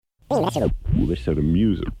Another set of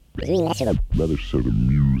music. Another set of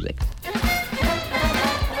music.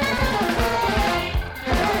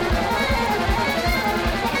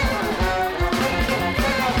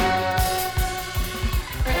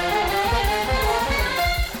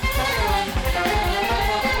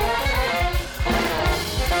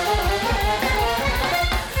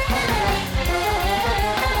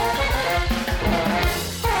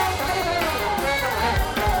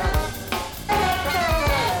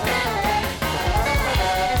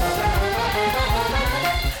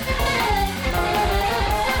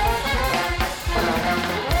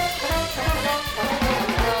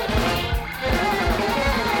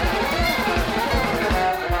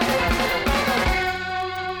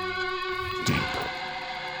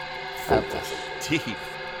 Deep.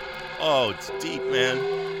 Oh, it's deep, man.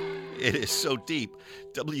 It is so deep.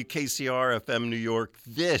 WKCR FM New York.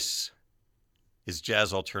 This is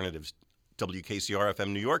Jazz Alternatives. WKCR FM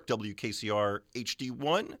New York, WKCR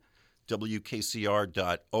HD1,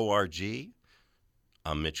 WKCR.org.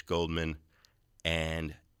 I'm Mitch Goldman,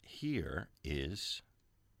 and here is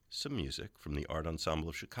some music from the Art Ensemble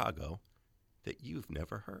of Chicago that you've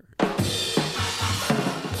never heard.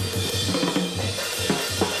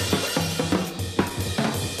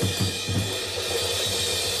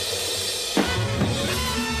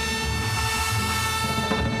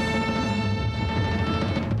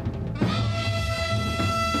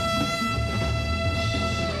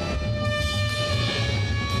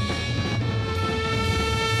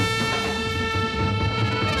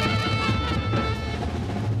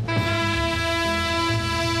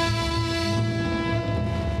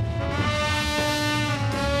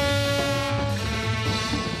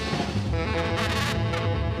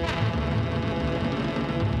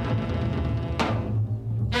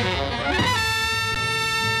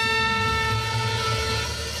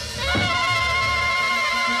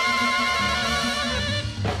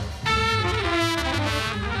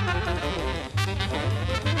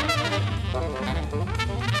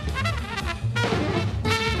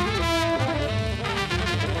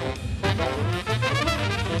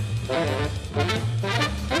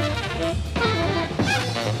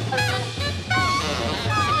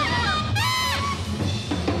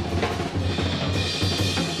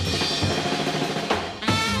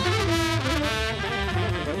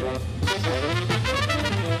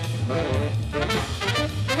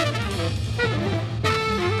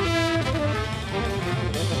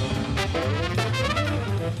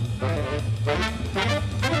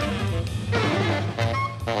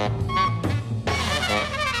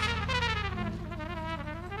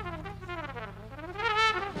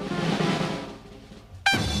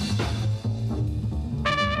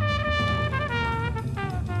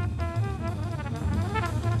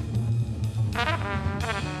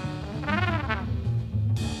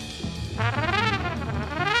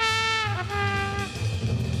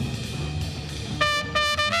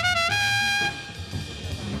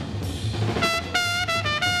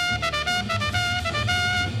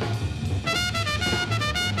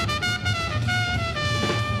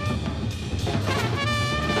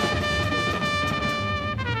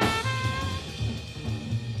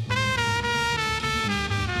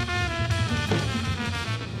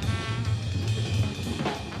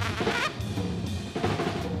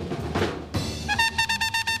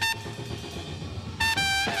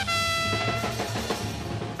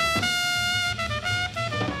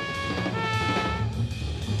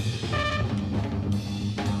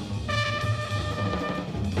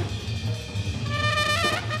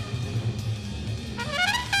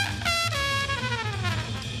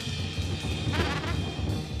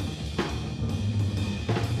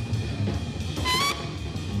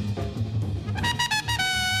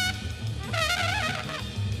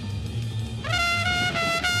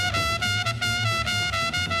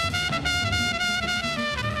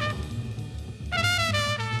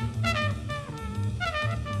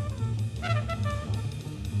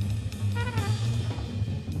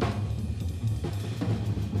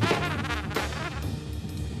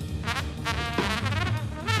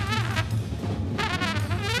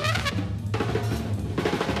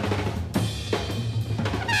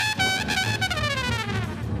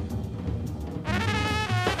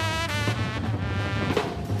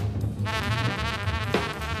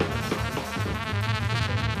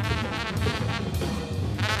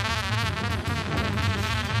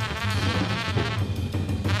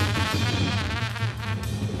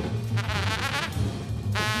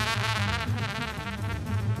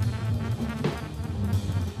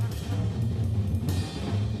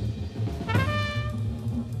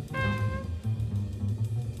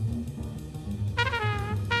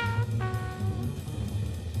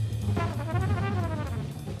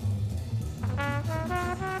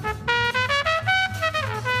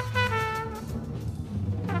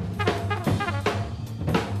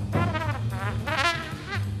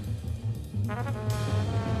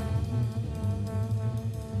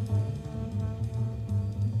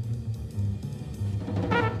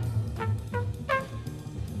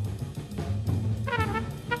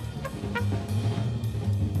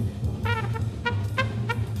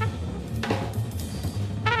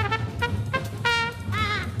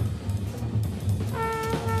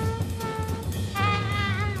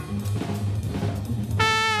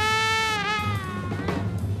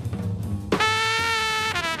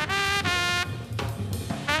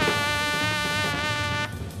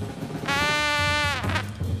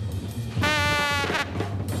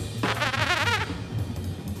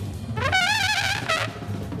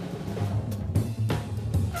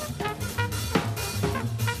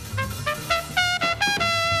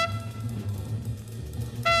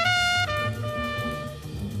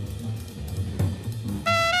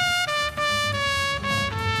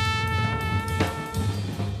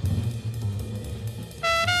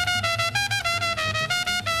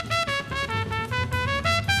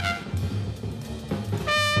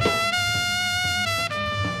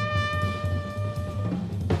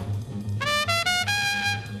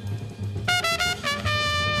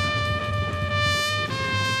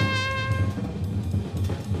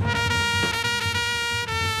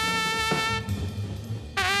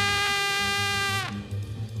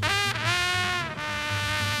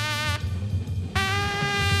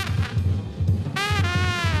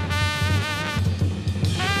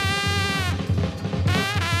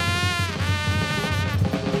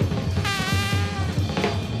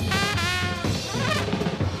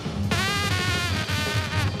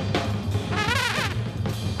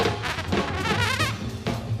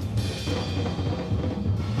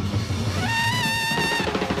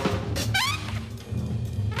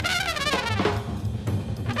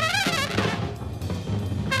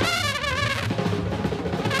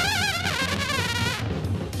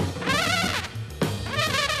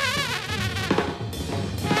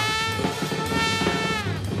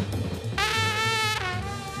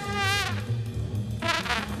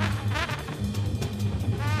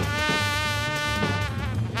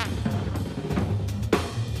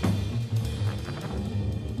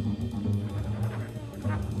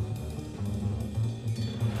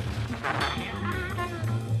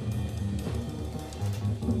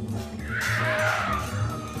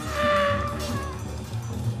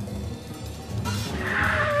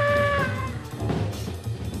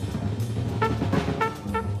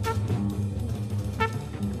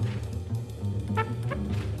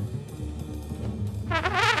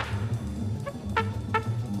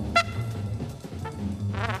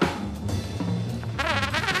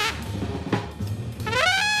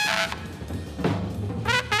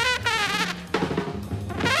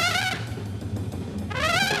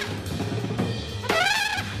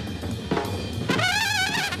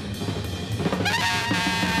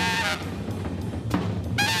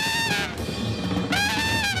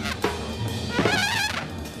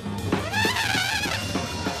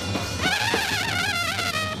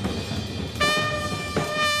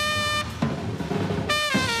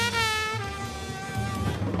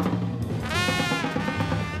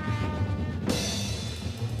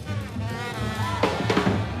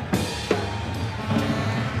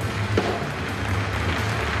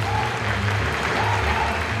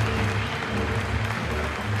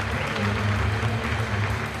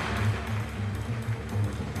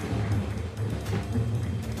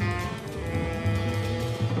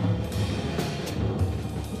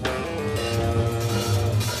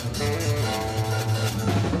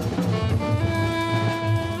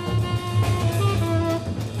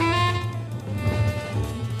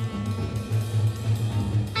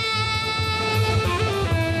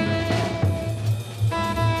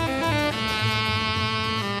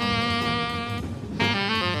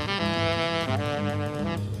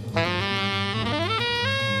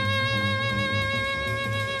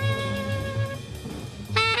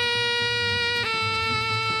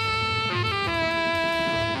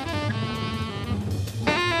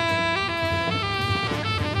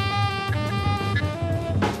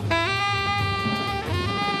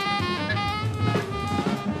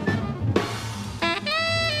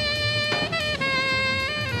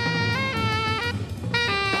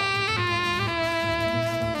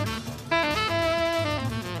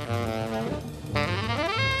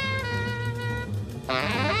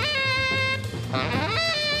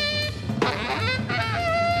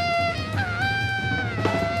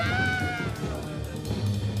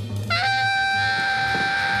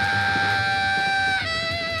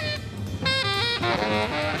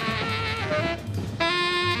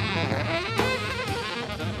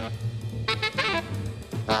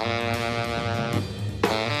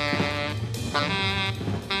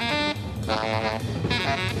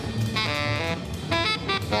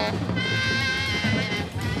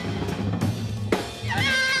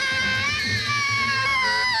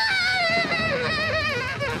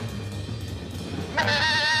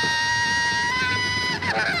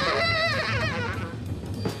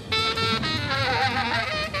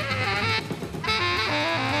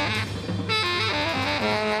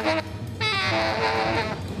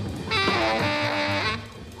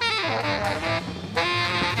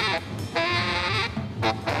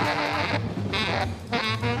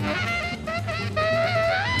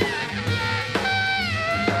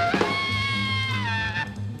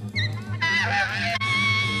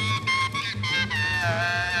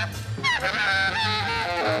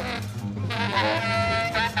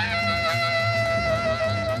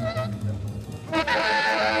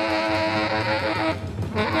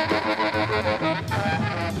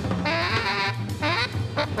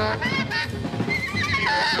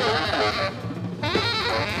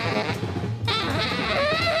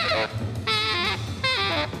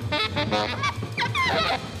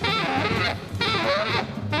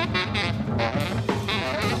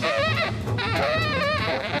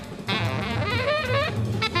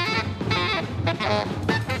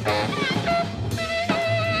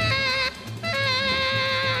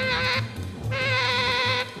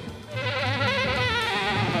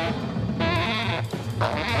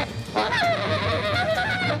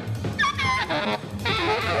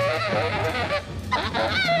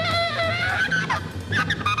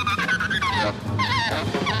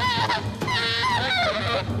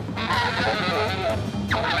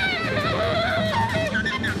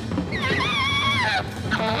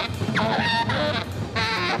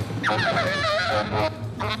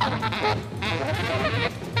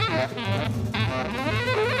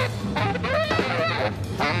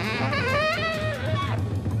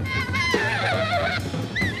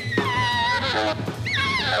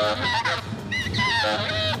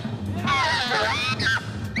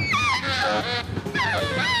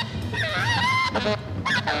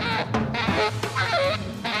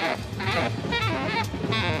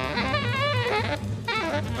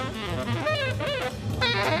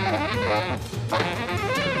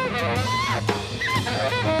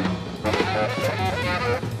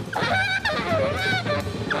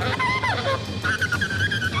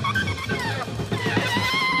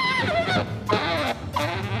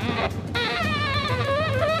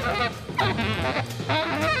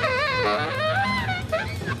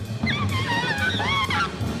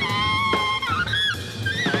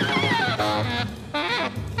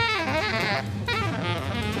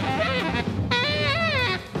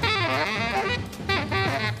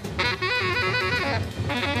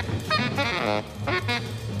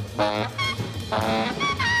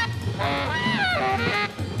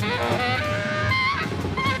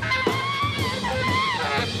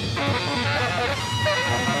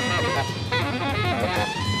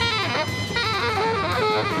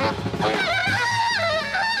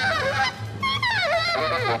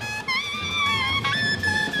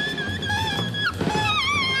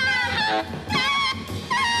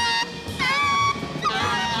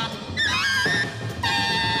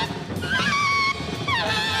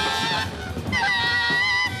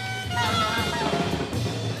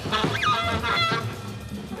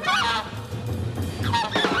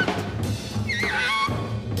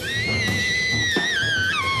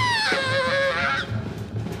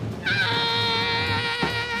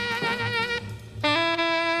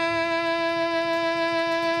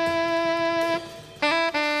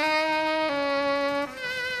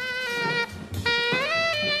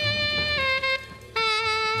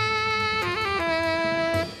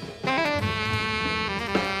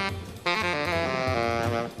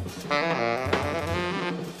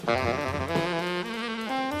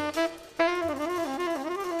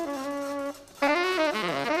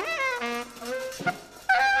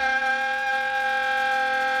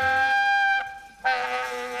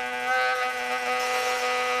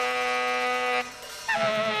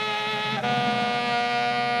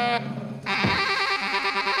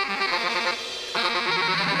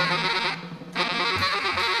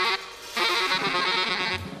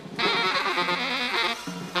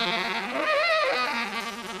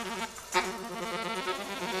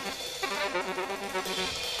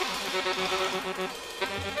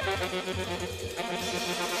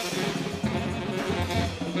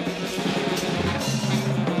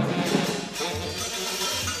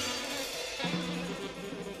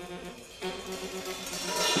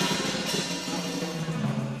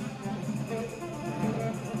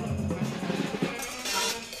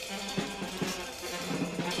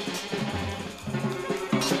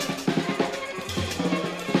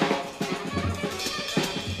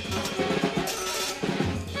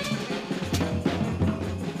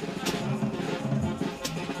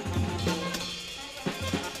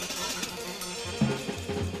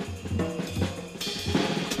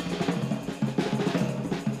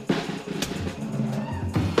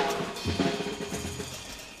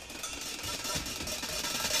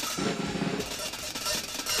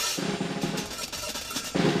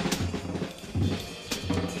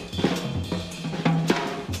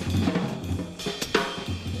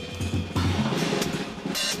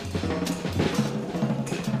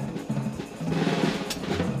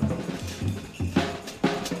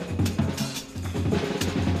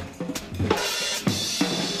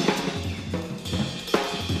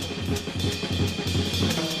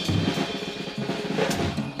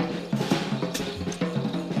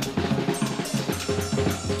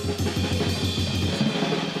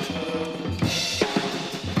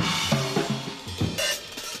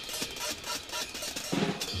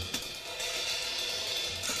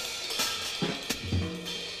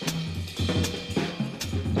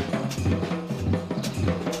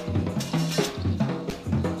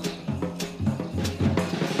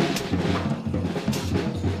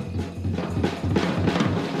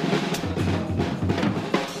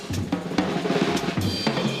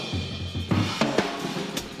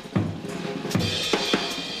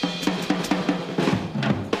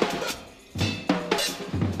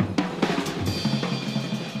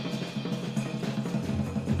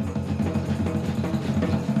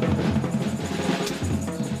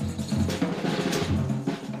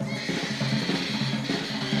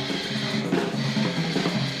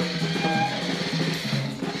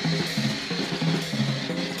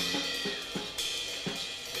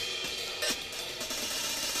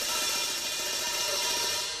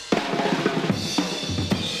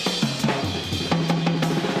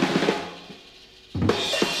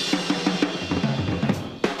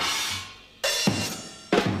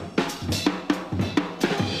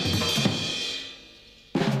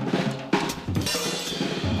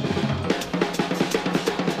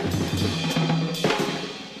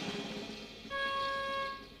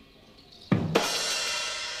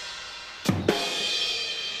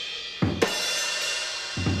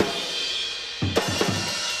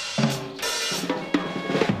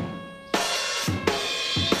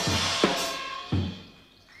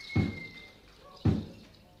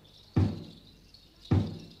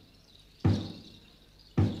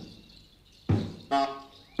 I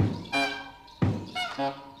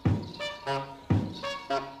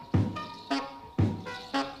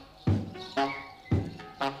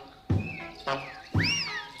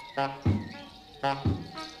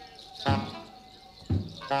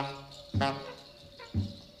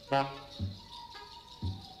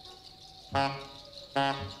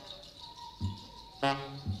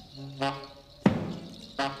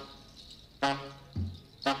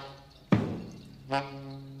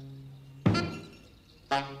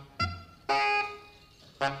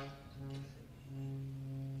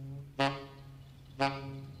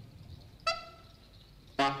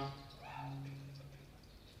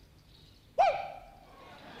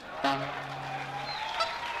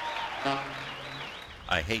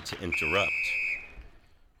hate to interrupt,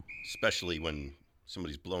 especially when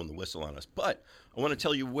somebody's blowing the whistle on us, but I want to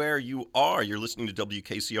tell you where you are. You're listening to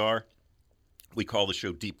WKCR. We call the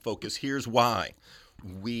show Deep Focus. Here's why.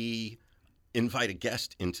 We invite a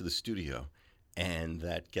guest into the studio, and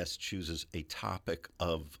that guest chooses a topic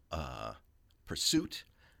of pursuit,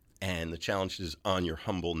 and the challenge is on your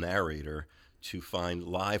humble narrator to find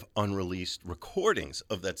live, unreleased recordings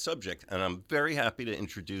of that subject. And I'm very happy to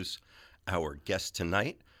introduce our guest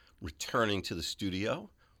tonight, returning to the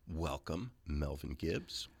studio. Welcome, Melvin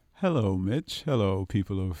Gibbs. Hello, Mitch. Hello,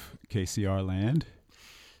 people of KCR land.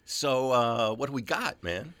 So what do we got,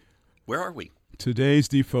 man? Where are we? Today's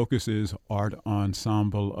deep focus is Art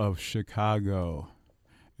Ensemble of Chicago.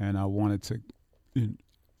 And I wanted to,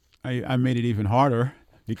 I made it even harder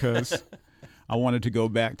because I wanted to go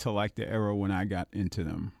back to like the era when I got into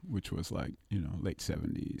them, which was like, late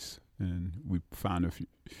 70s. And we found a few,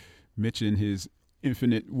 Mitch in his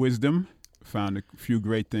infinite wisdom found a few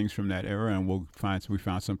great things from that era, and we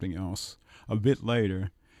found something else a bit later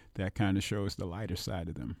that kind of shows the lighter side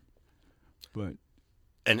of them.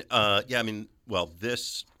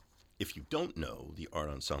 This, if you don't know the Art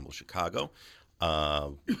Ensemble Chicago,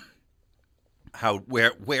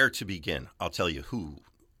 where to begin? I'll tell you who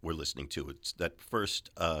we're listening to. It's that first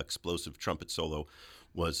explosive trumpet solo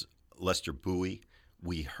was Lester Bowie.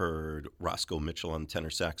 We heard Roscoe Mitchell on tenor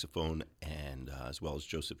saxophone, and as well as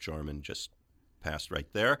Joseph Jarman just passed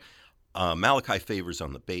right there. Malachi Favors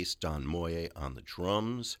on the bass, Don Moye on the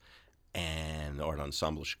drums, and Art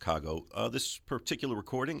Ensemble Chicago. This particular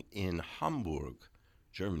recording in Hamburg,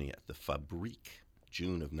 Germany, at the Fabrik,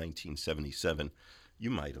 June of 1977. You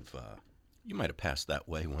might have passed that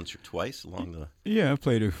way once or twice along the. Yeah, I've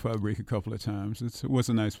played at Fabrik a couple of times. It was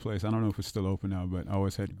a nice place. I don't know if it's still open now, but I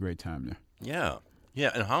always had a great time there. Yeah.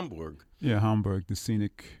 Yeah, in Hamburg. Yeah, Hamburg, the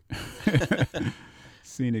scenic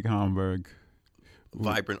Hamburg.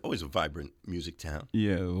 Always a vibrant music town.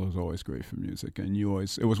 Yeah, it was always great for music. And it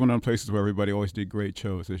was one of the places where everybody always did great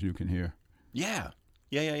shows, as you can hear. Yeah.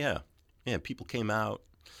 Yeah, people came out.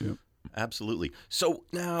 Yep. Absolutely. So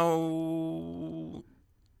now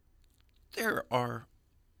there are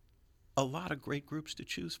a lot of great groups to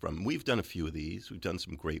choose from. We've done a few of these. We've done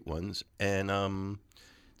some great ones. And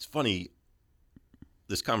it's funny,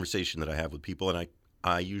 this conversation that I have with people, and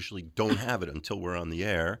I usually don't have it until we're on the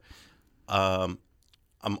air.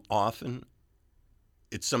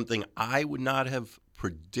 It's something I would not have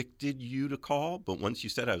predicted you to call, but once you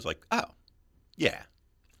said it, I was like, oh, yeah.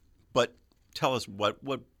 But tell us what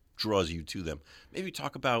draws you to them. Maybe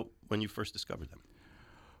talk about when you first discovered them.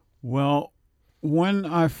 Well, when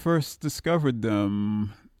I first discovered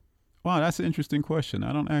them, wow, that's an interesting question.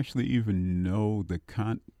 I don't actually even know the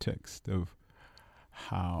context of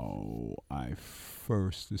how I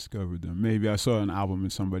first discovered them. Maybe I saw an album in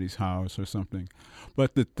somebody's house or something.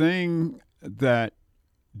 But the thing that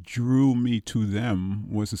drew me to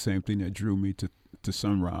them was the same thing that drew me to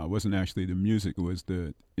Sun Ra. It wasn't actually the music, it was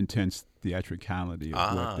the intense theatricality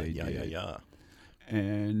of what they did. Yeah.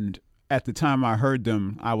 And at the time I heard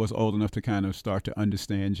them, I was old enough to kind of start to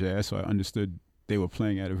understand jazz, so I understood they were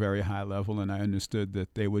playing at a very high level, and I understood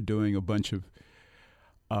that they were doing a bunch of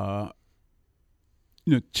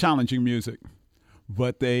challenging music,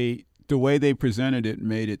 but the way they presented it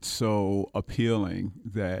made it so appealing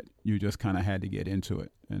that you just kind of had to get into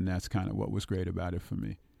it, and that's kind of what was great about it for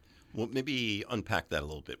me. Well, maybe unpack that a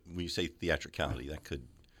little bit. When you say theatricality,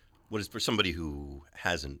 what is for somebody who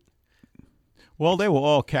hasn't? Well, they were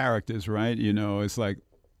all characters, right? It's like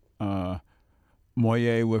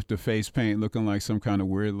Moye with the face paint looking like some kind of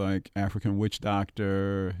weird, like African witch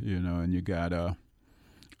doctor, and you got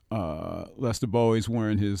Lester Bowie's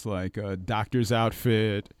wearing his like doctor's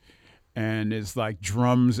outfit, and it's like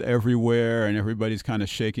drums everywhere, and everybody's kind of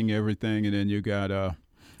shaking everything, and then you got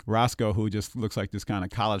Roscoe, who just looks like this kind of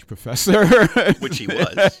college professor, which he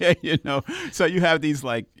was, So you have these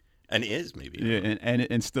like, and is maybe, yeah,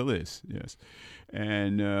 and still is, yes.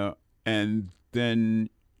 and then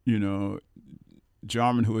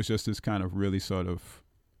Jarman, who was just this kind of really sort of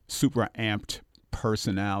super amped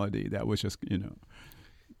personality that was just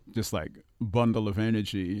just like bundle of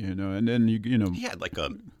energy, and then he had like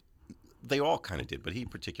they all kind of did, but he in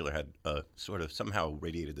particular had sort of somehow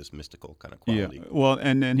radiated this mystical kind of quality. Yeah, well,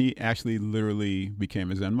 and then he actually literally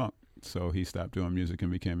became a Zen monk. So he stopped doing music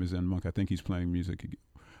and became a Zen monk. I think he's playing music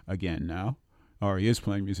again now, or he is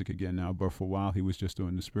playing music again now. But for a while, he was just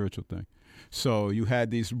doing the spiritual thing. So you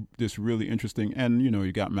had this really interesting, and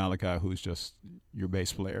you got Malachi, who's just your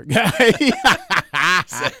bass player guy.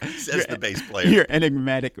 says the bass player. You're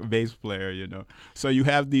enigmatic bass player, So you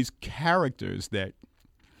have these characters that,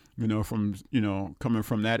 from coming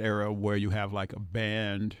from that era where you have like a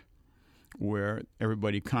band where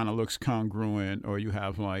everybody kind of looks congruent, or you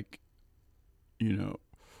have like,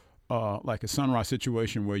 like a Sun Ra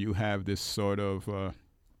situation where you have this sort of,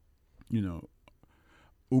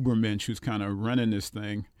 Ubermensch who's kind of running this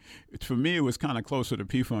thing. For me, it was kind of closer to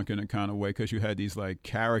P-Funk in a kind of way, because you had these like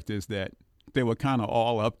characters that they were kind of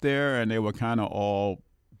all up there and they were kind of all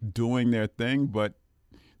doing their thing, but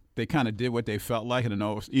they kind of did what they felt like. And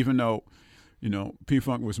even though,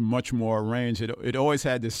 P-Funk was much more arranged, it always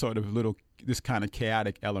had this sort of this kind of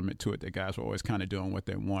chaotic element to it. The guys were always kind of doing what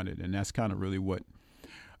they wanted, and that's kind of really what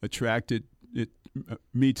attracted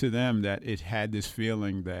me to them. That it had this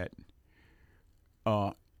feeling that,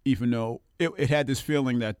 even though it had this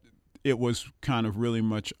feeling that it was kind of really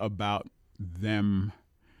much about them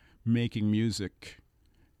making music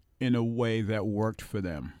in a way that worked for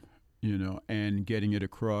them, and getting it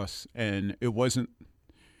across. And it wasn't,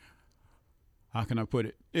 how can I put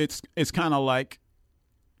it? It's kind of like,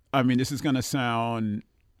 I mean, this is going to sound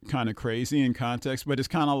kind of crazy in context, but it's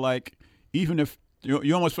kind of like, even if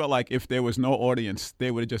you almost felt like if there was no audience,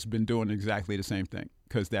 they would have just been doing exactly the same thing,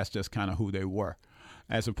 because that's just kind of who they were,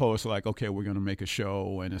 as opposed to like, okay, we're going to make a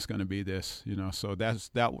show and it's going to be this, So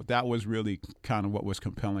that was really kind of what was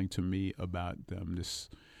compelling to me about them, just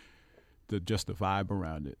the vibe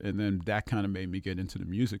around it, and then that kind of made me get into the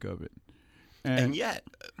music of it. And yet,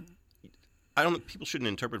 people shouldn't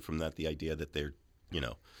interpret from that the idea that they're,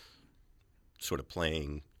 sort of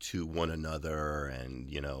playing to one another, and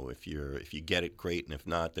if you get it, great, and if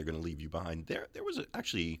not, they're going to leave you behind. There was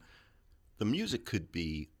actually, the music could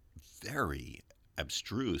be very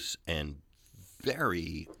abstruse and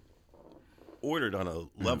very ordered on a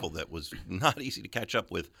level that was not easy to catch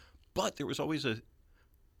up with, but there was always a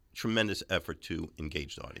tremendous effort to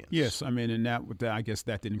engage the audience. Yes, I mean, and that I guess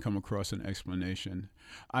that didn't come across an explanation.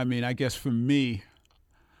 I mean, I guess for me,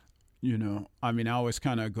 I always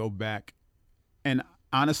kind of go back, and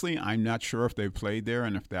honestly, I'm not sure if they played there,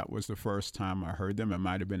 and if that was the first time I heard them. It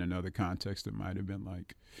might have been another context. It might have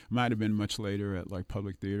been much later at like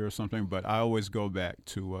Public Theater or something. But I always go back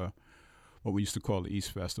to what we used to call the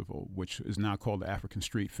East Festival, which is now called the African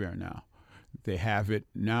Street Fair now. They have it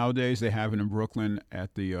nowadays. They have it in Brooklyn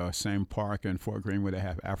at the same park in Fort Greene where they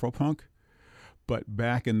have Afropunk. But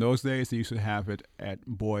back in those days, they used to have it at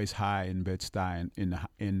Boys High in Bed-Stuy,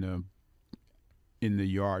 in the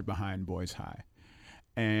yard behind Boys High.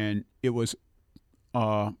 And it was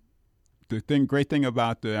great thing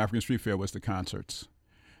about the African Street Fair was the concerts.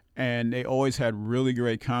 And they always had really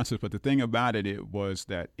great concerts. But the thing about it was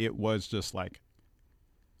that it was just like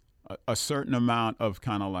a certain amount of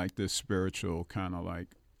kind of like this spiritual kind of like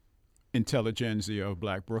intelligentsia of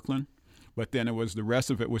Black Brooklyn. But then the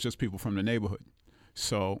rest of it was just people from the neighborhood.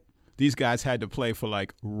 So these guys had to play for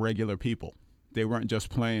like regular people. They weren't just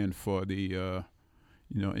playing for the,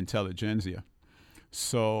 intelligentsia.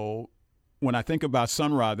 So when I think about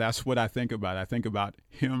Sun Ra, that's what I think about. I think about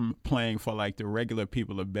him playing for like the regular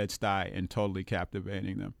people of Bed-Stuy and totally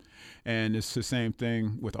captivating them. And it's the same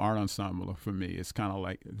thing with Art Ensemble for me. It's kind of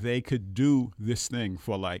like they could do this thing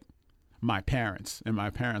for like my parents, and my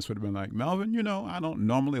parents would have been like, Melvin, I don't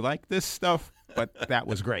normally like this stuff, but that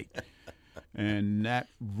was great. And that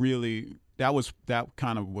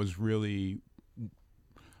kind of was really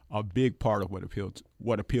a big part of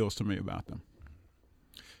what appeals to me about them.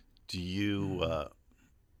 Do you,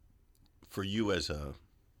 for you as a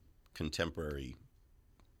contemporary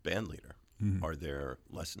band leader, are there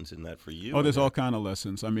lessons in that for you? Oh, there's all kind of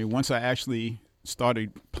lessons. I mean, once I actually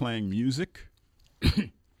started playing music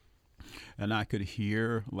and I could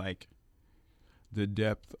hear like the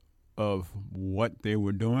depth of what they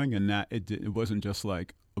were doing, and that it wasn't just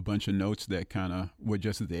like a bunch of notes that kind of were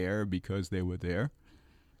just there because they were there.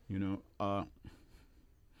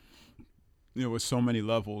 There was so many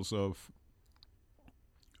levels of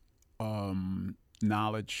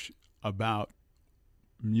knowledge about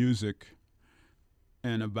music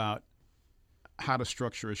and about how to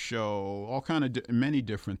structure a show, all kind of many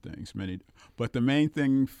different things. But the main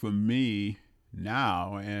thing for me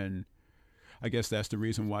now, and I guess that's the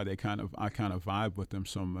reason why I kind of vibe with them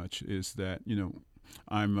so much, is that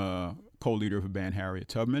I'm a co-leader of a band, Harriet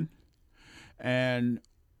Tubman, and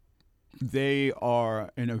they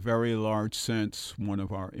are, in a very large sense, one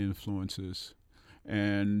of our influences,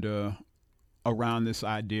 and around this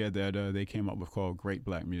idea that they came up with called great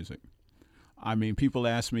black music. I mean, people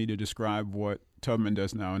ask me to describe what Tubman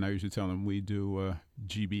does now, and I usually tell them we do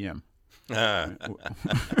GBM.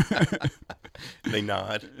 They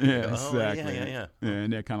nod. Yeah, Oh, exactly. Yeah.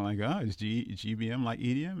 And they're kind of like, is GBM like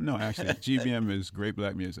EDM? No, actually, GBM is great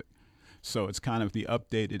black music. So it's kind of the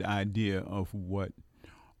updated idea of what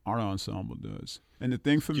our ensemble does. And the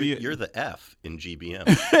thing for me... You're the F in GBM.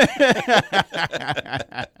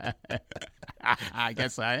 I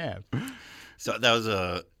guess I am. So that was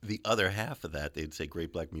the other half of that. They'd say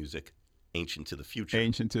great black music, ancient to the future.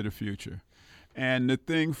 Ancient to the future. And the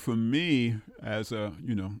thing for me as a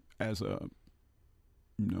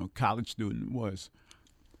college student was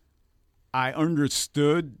I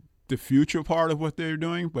understood the future part of what they're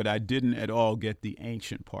doing, but I didn't at all get the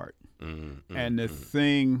ancient part. And the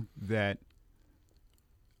thing that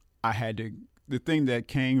the thing that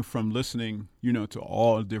came from listening, to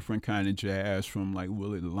all different kind of jazz, from like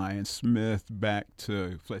Willie Lyon Smith back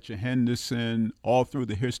to Fletcher Henderson, all through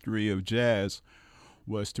the history of jazz,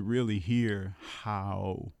 was to really hear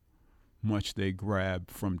how much they grabbed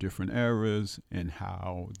from different eras and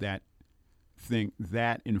how that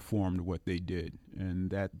informed what they did. And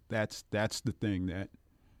that's the thing that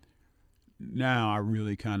now I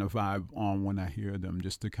really kind of vibe on when I hear them,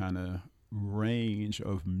 just the kind of range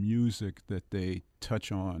of music that they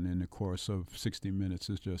touch on in the course of 60 minutes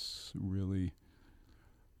is just really,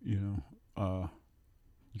 you got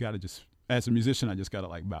to just, as a musician, I just got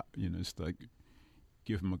to just like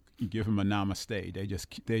give them a namaste.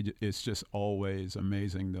 It's just always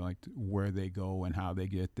amazing where they go and how they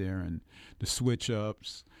get there, and the switch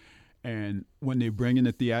ups, and when they bring in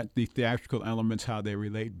the theatrical elements, how they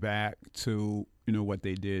relate back to what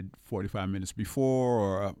they did 45 minutes before,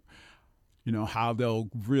 or how they'll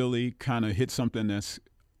really kind of hit something that's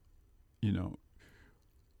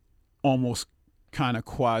almost kind of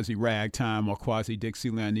quasi ragtime or quasi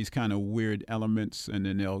Dixieland, these kind of weird elements, and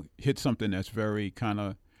then they'll hit something that's very kind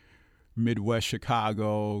of Midwest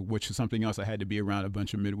Chicago, which is something else. I had to be around a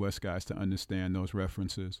bunch of Midwest guys to understand those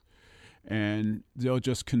references. And they'll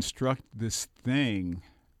just construct this thing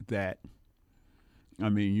that, I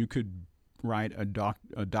mean, you could write a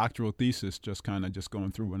doctoral thesis just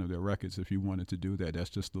going through one of their records if you wanted to do that. That's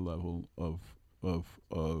just the level of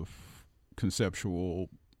conceptual,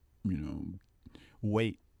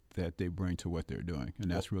 weight that they bring to what they're doing,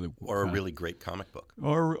 and that's really or a really great comic book,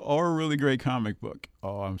 or a really great comic book.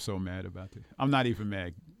 Oh, I'm so mad about this. I'm not even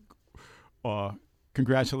mad.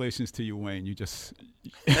 Congratulations to you, Wayne. You just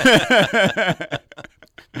beat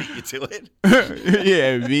you to it.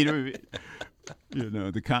 Yeah, beat him.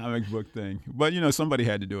 The comic book thing, but somebody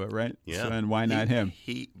had to do it, right? Yeah, so, and why not him?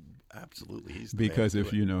 He absolutely. He's because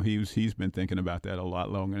if he's been thinking about that a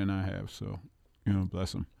lot longer than I have. So,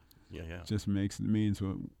 bless him. Yeah. Just means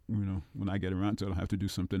when I get around to it, I'll have to do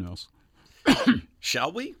something else.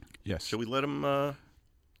 Shall we? Yes. Shall we let him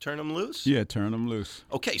turn him loose? Yeah, turn him loose.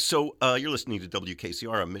 Okay, so you're listening to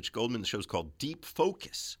WKCR. I'm Mitch Goldman. The show's called Deep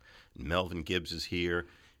Focus. Melvin Gibbs is here.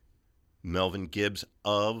 Melvin Gibbs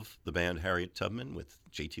of the band Harriet Tubman with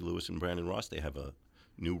J.T. Lewis and Brandon Ross. They have a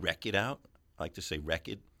new record out. I like to say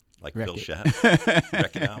record, like Phil Schaff.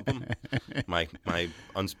 Record album. My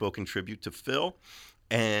unspoken tribute to Phil.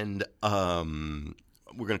 And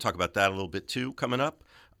we're going to talk about that a little bit, too, coming up.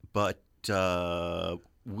 But our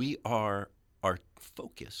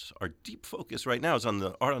deep focus right now is on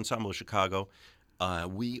the Art Ensemble of Chicago.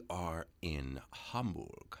 We are in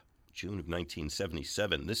Hamburg, June of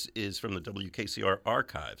 1977. This is from the WKCR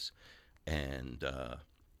archives. And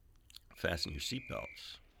fasten your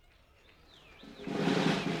seatbelts.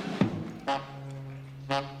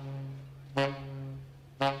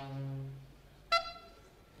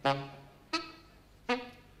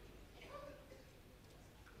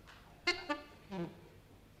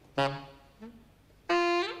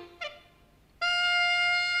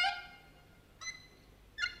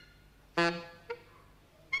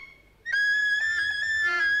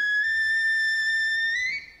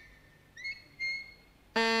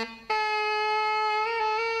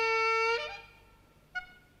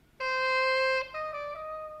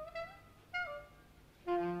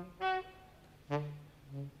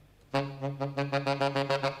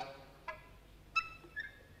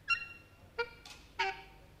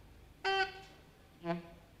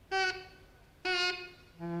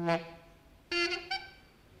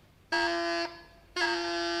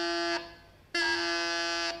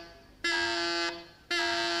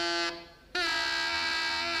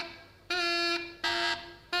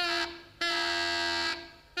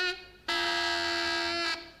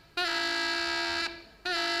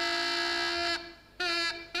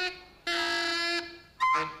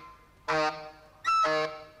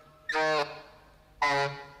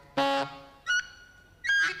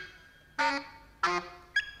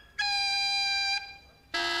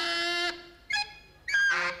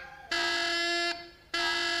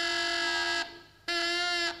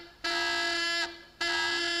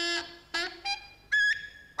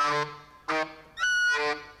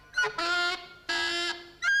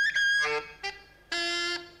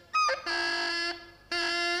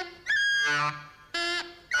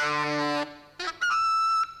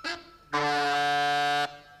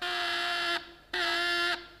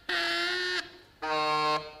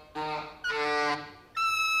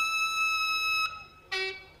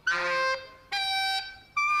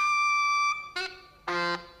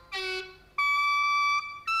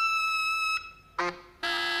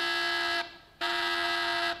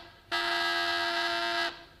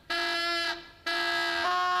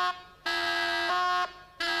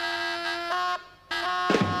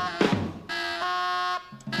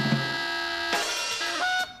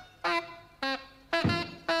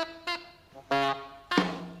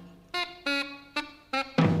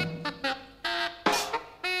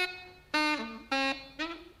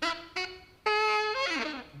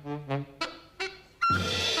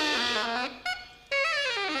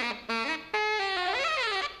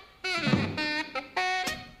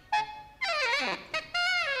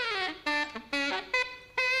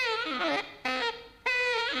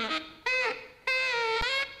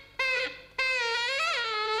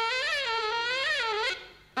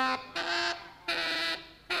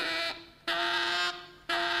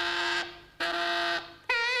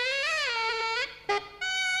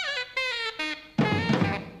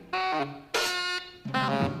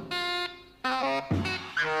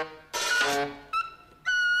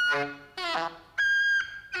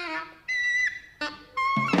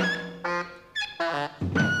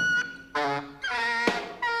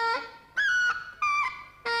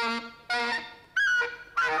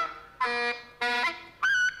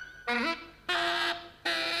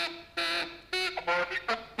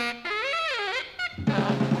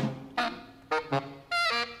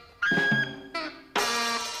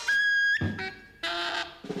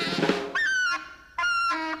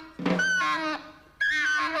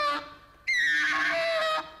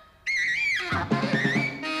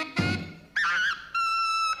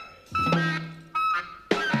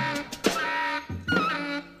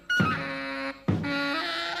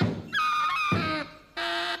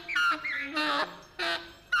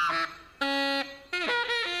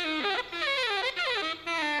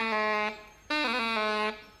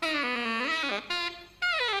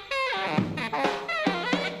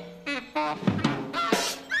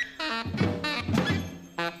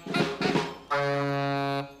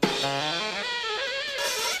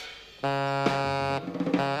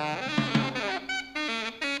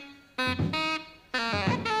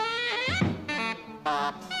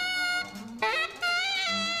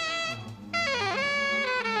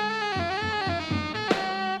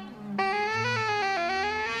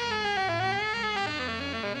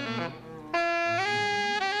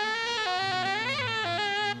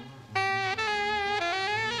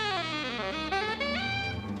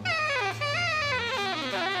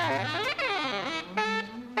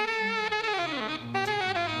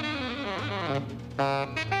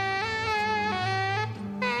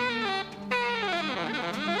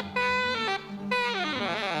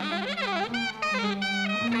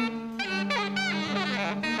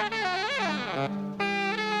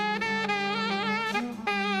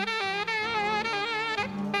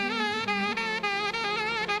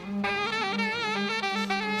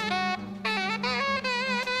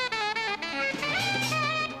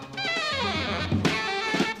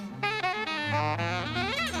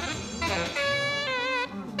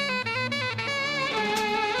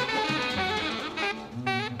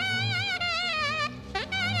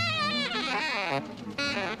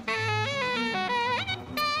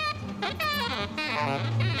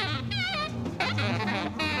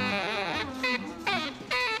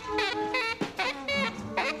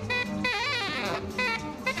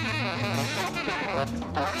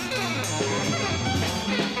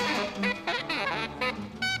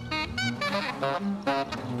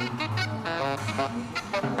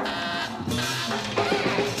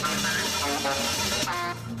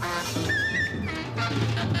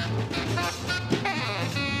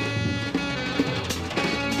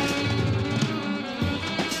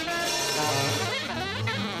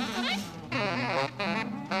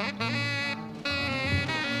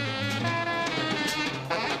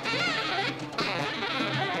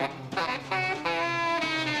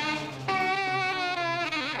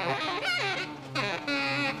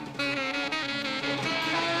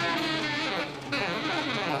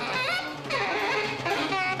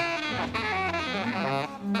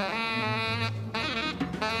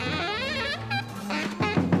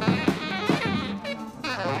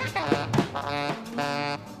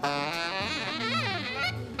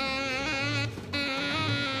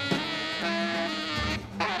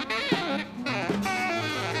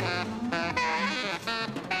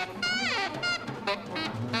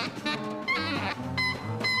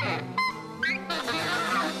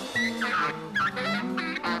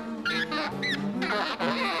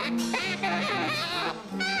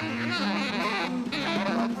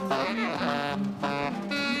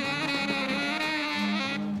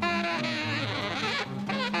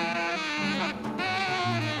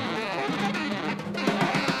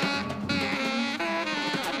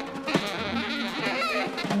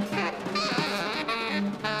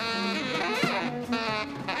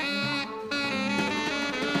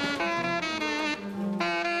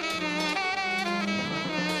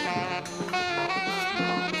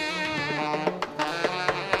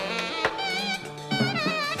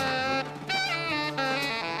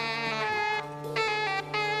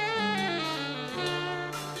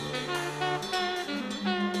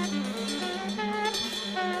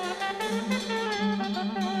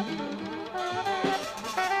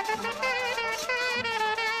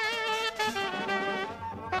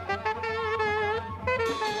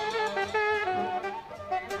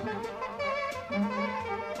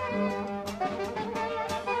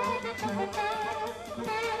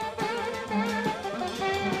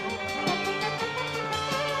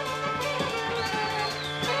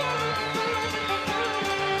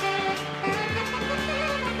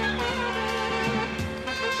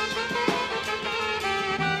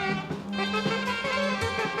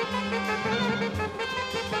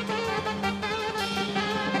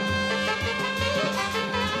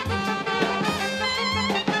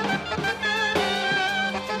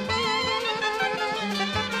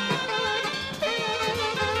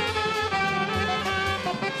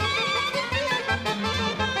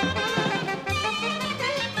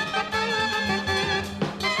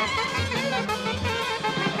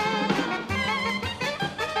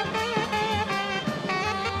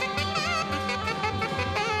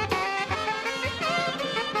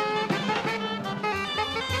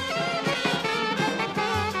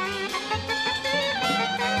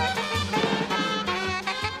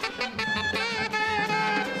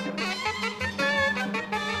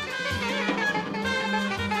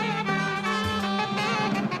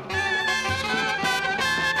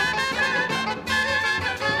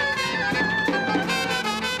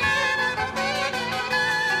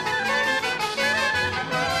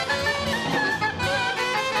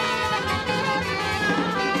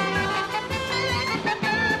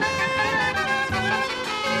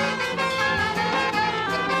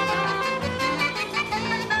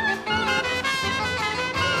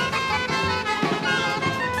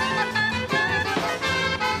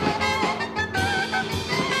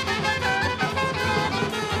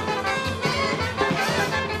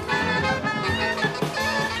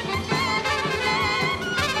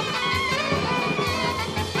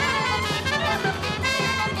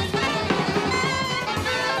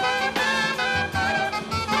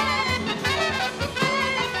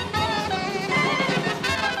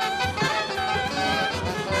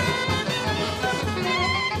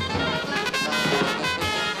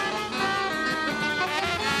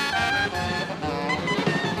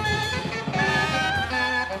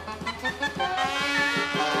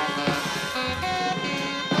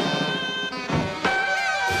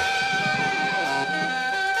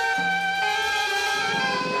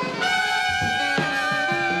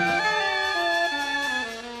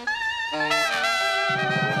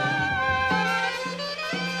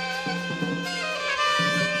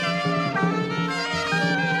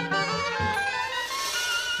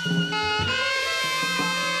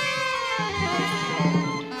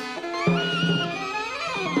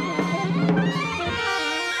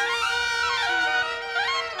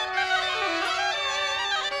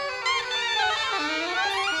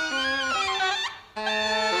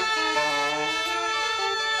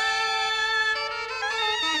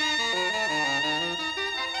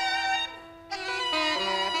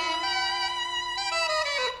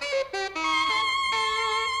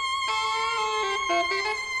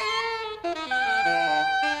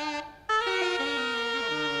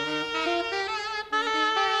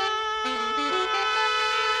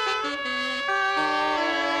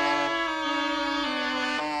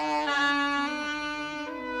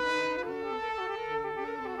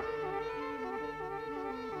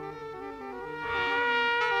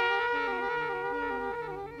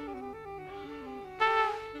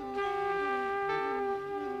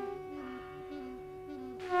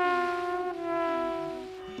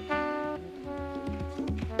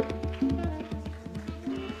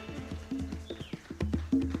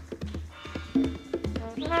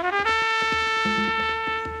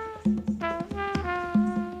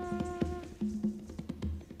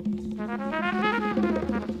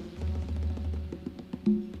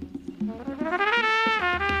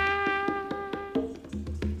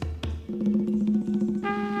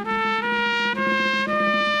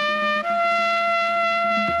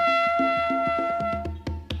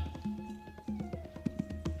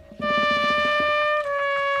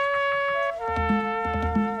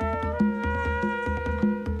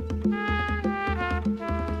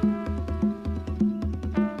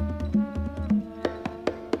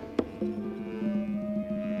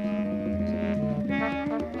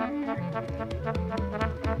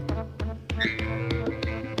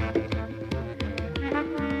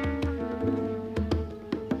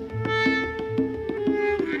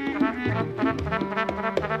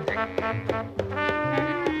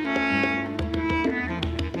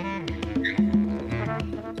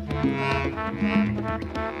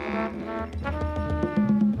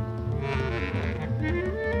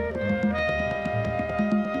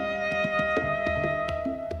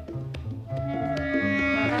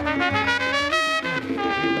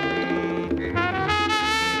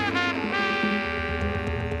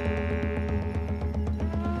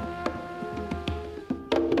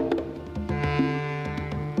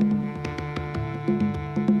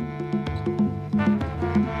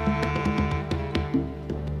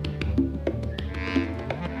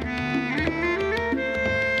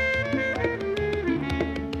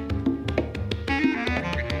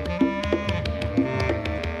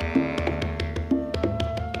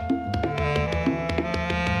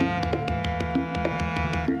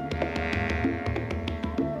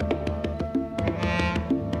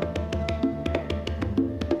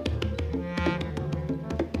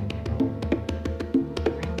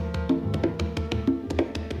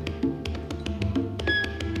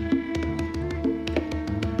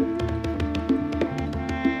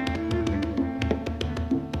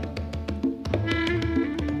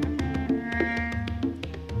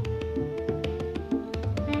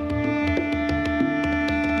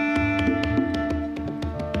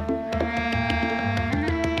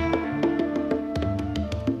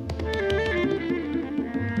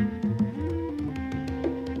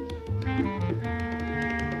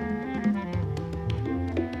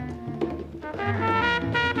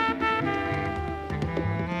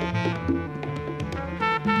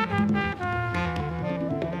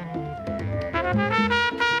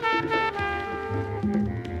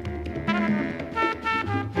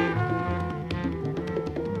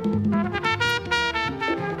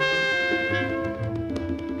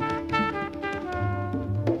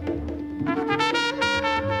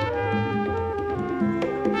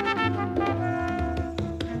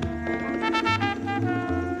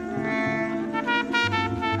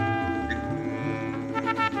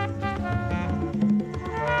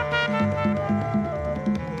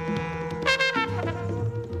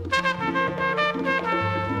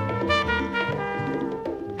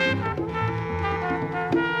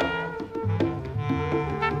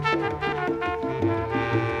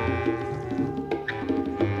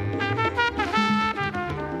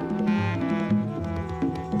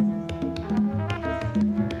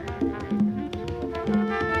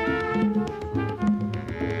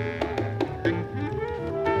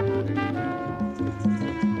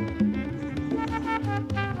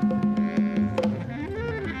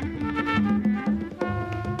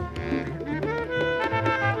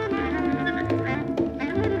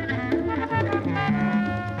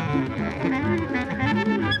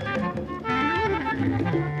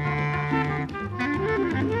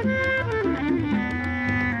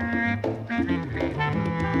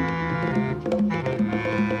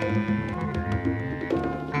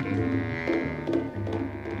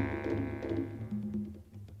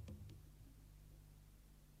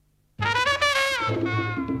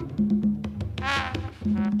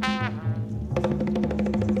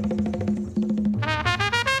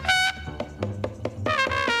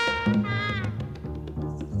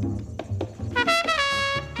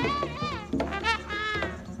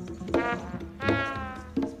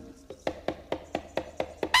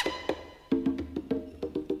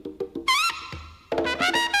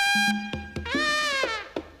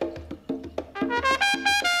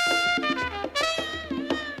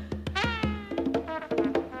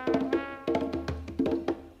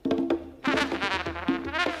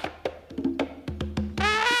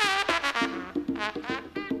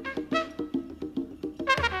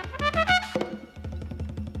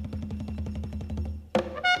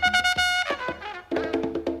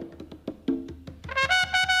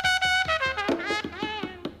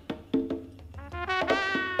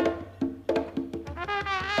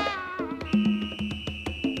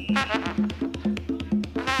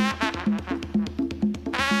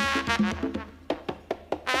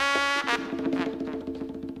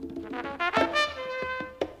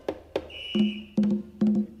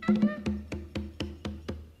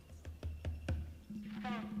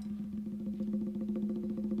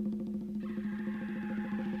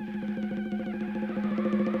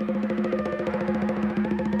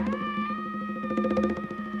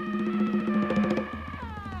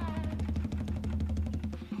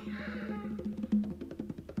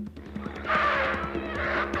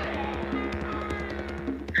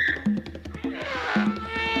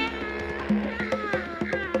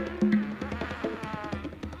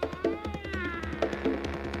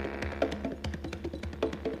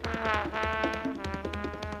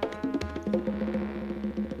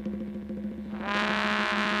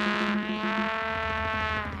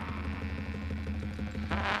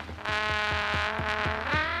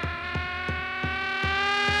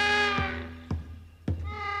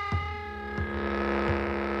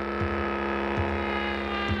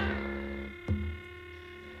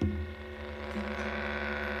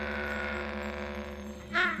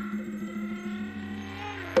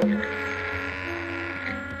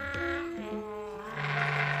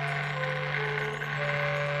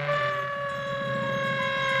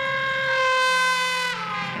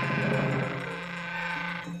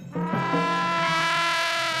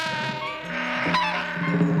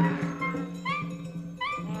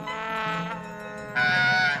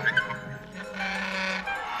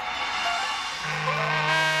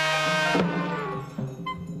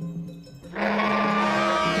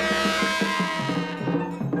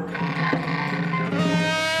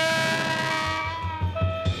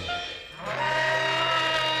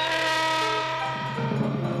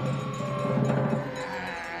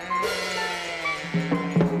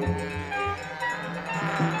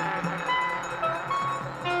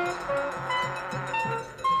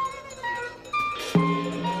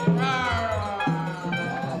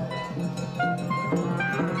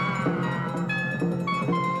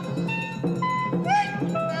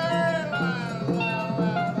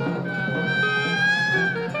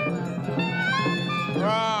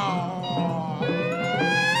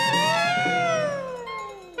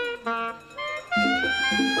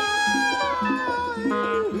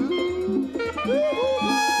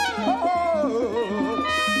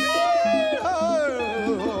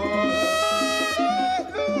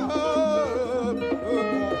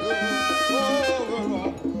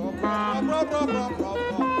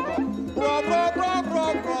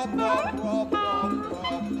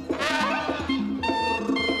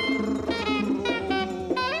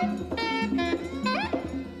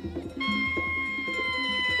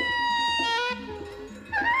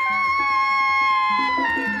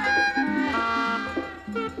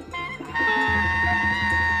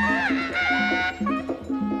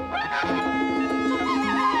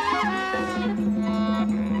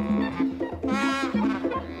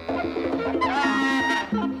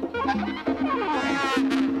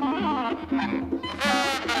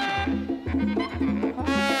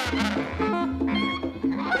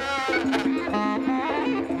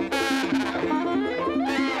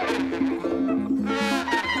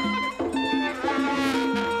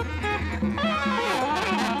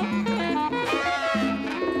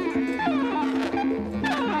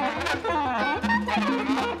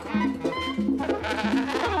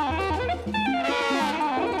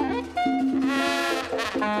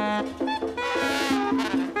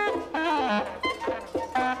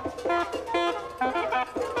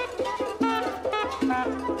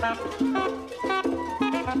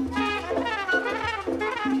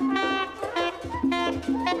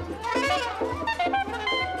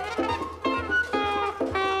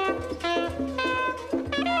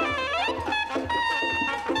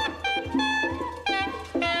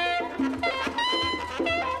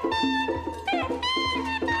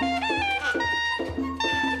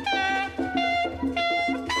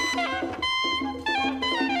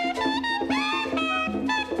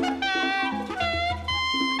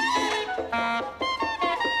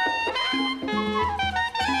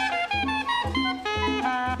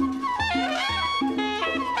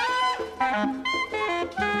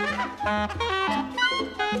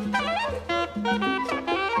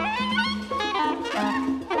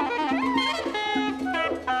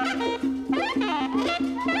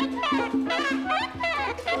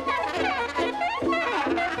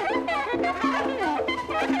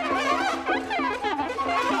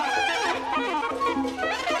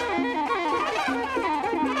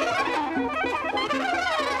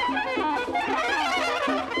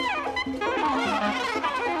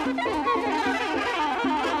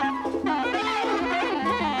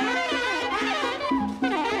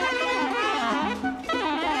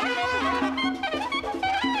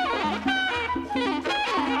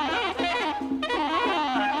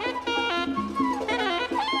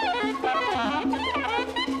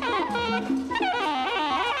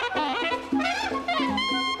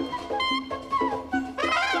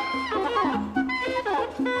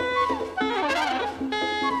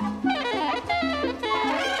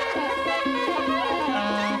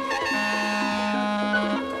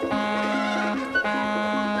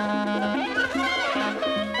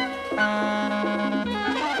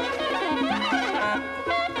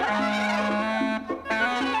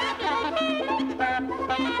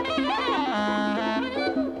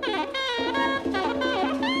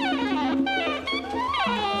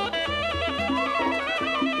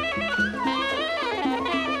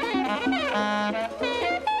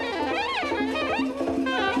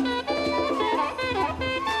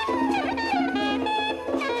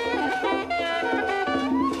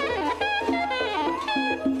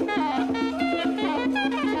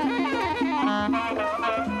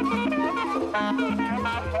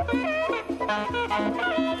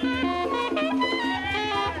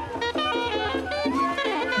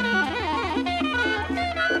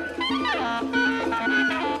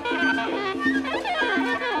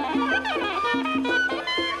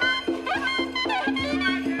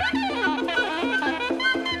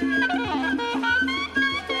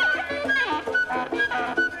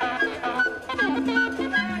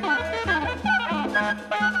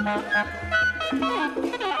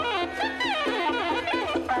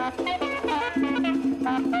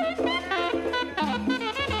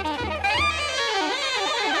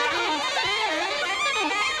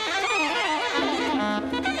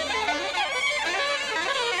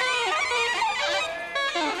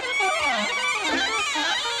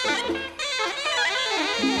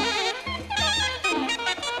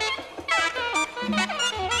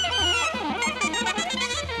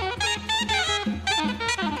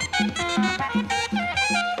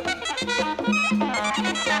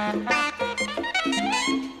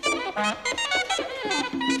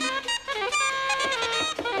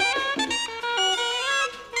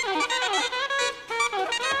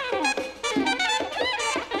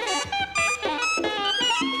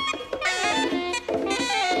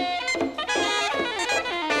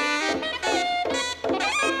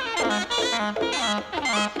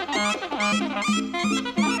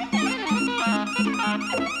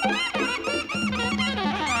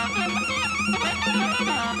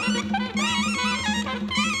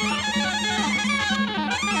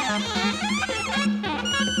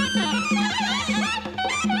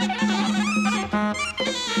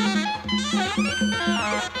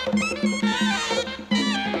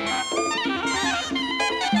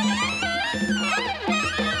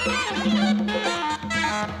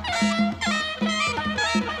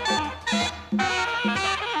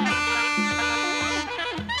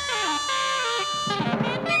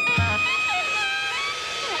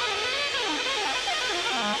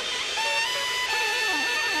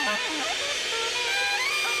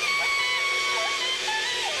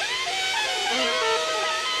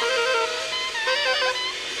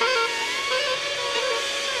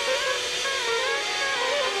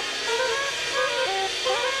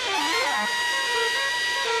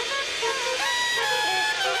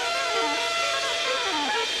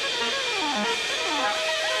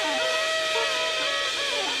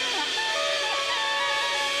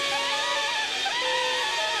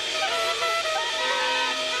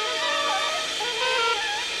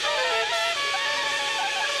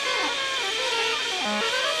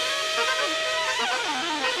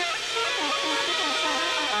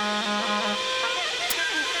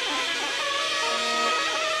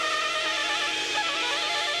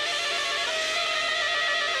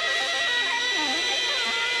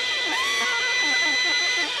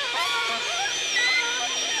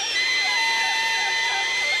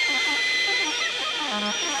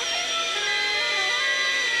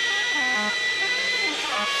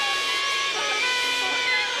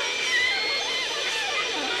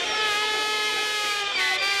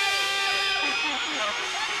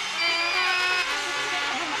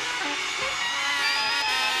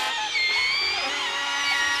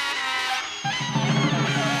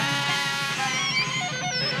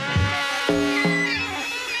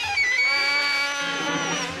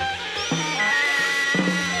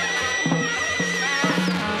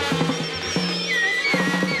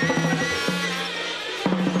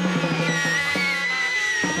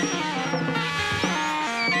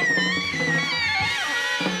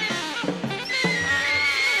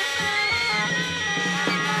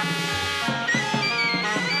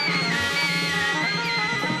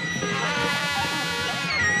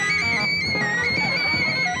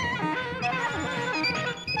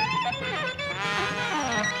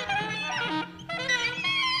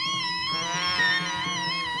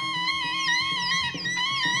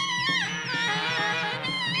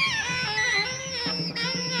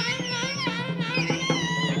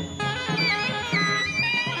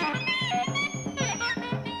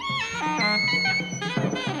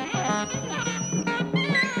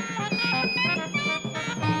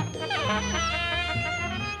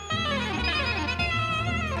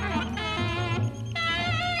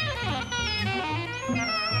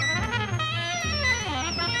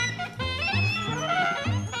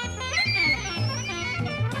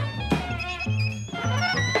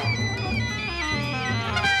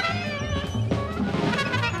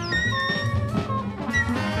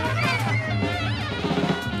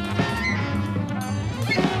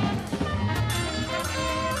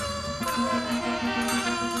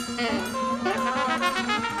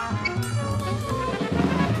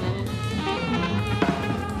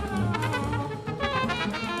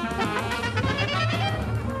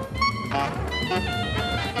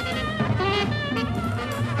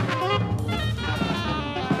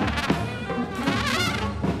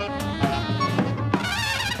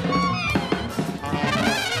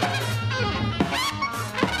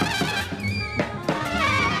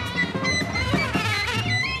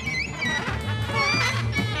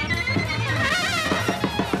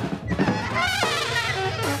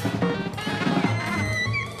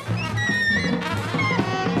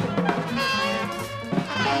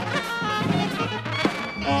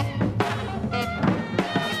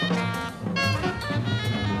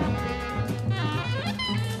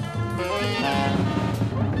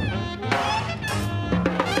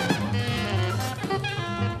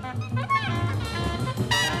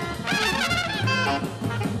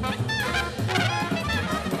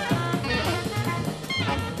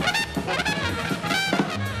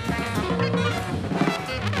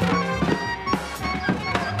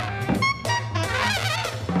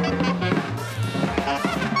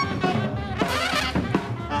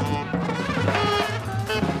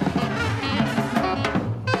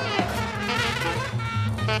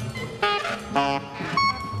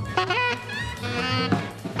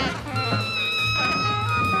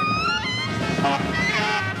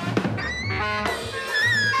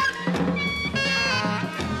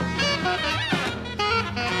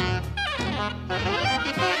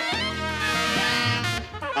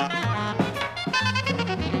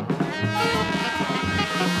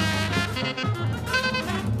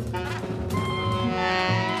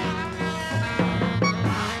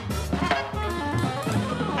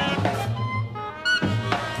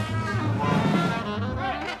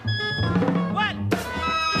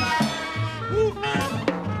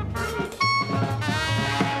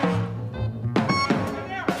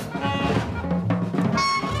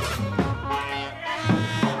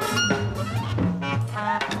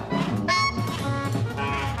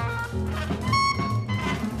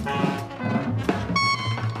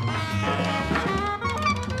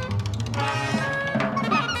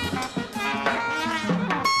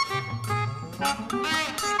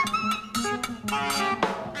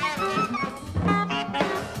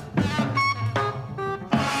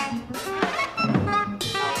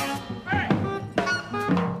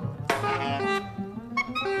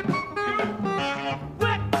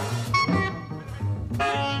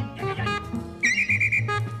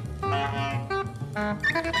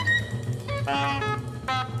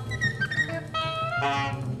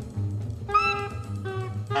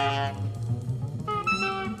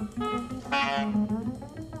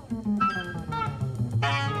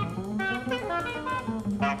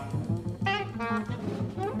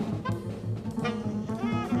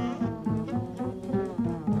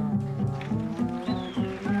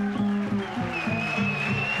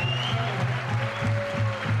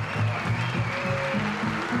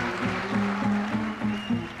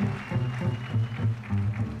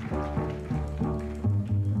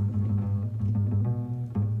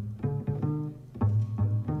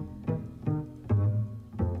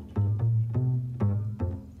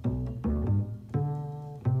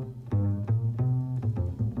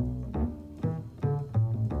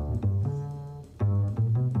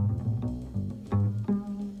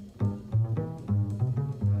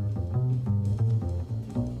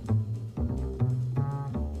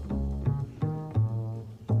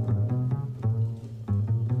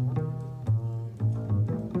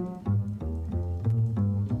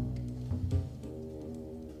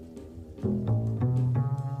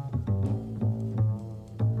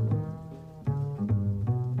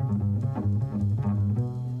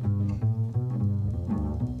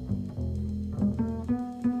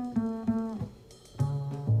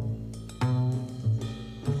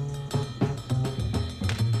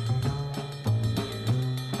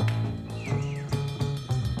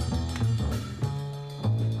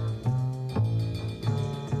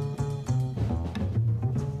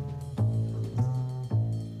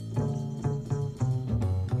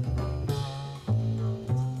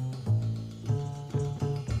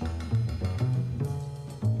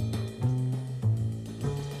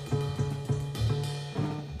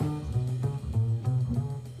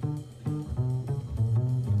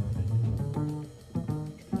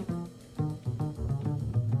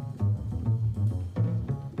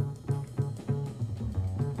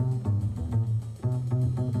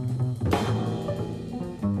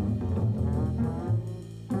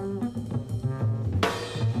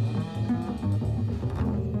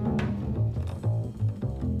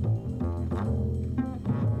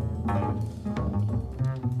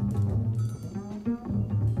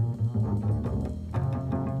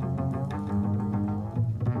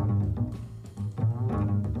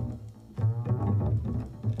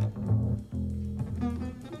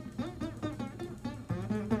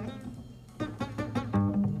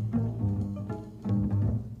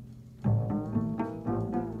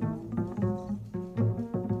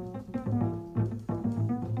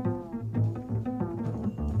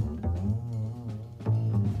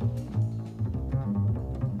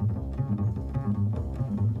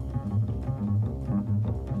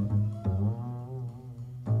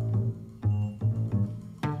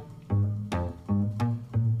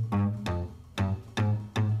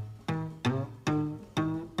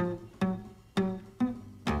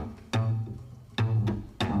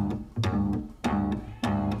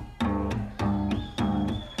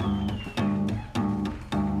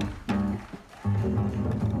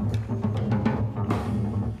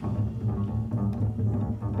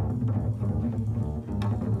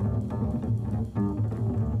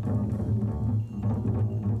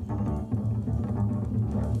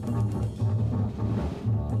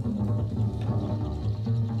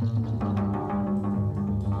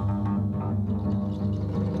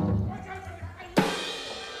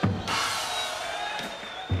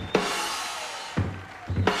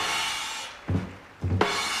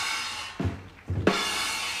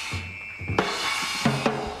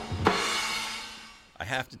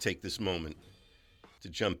 have to take this moment to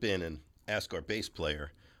jump in and ask our bass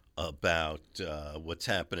player about what's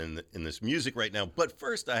happening in this music right now. But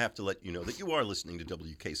first, I have to let you know that you are listening to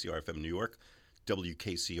WKCR-FM New York,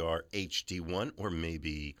 WKCR HD1, or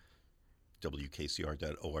maybe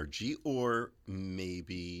WKCR.org, or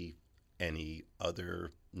maybe any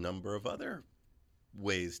other number of other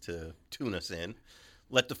ways to tune us in.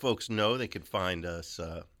 Let the folks know they can find us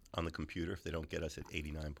on the computer if they don't get us at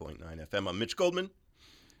 89.9 FM. I'm Mitch Goldman.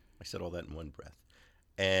 I said all that in one breath.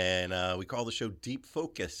 And we call the show Deep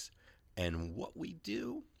Focus. And what we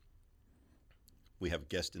do, we have a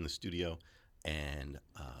guest in the studio, and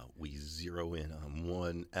we zero in on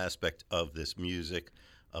one aspect of this music,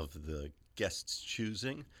 of the guest's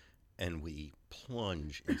choosing, and we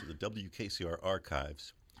plunge into the WKCR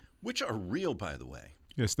archives, which are real, by the way.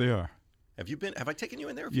 Yes, they are. Have I taken you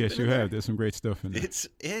in there? Yes, you have. There's some great stuff in there.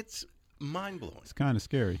 It's mind-blowing. It's kind of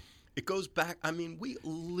scary. It goes back. I mean, we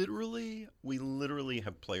literally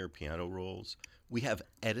have player piano rolls. We have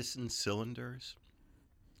Edison cylinders.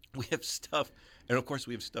 We have stuff, and of course,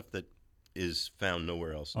 we have stuff that is found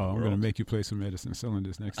nowhere else in Oh, the I'm world. going to make you play some Edison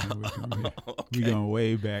Cylinders next time we come here. Okay. We're going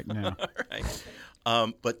way back now. All right.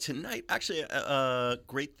 But tonight, actually,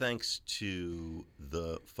 great thanks to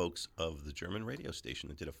the folks of the German radio station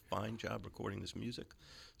that did a fine job recording this music.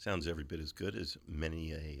 Sounds every bit as good as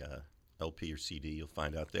many a LP or CD you'll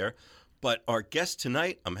find out there. But our guest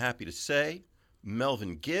tonight, I'm happy to say,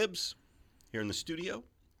 Melvin Gibbs, here in the studio.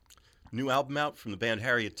 New album out from the band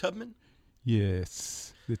Harriet Tubman.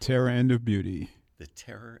 Yes, The Terror and of Beauty. The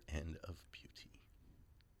Terror and of Beauty.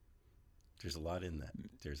 There's a lot in that.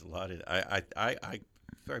 There's a lot in I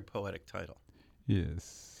very poetic title.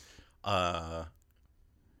 Yes.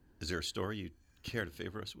 Is there a story you'd care to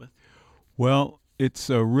favor us with? Well, it's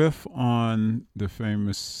a riff on the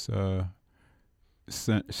famous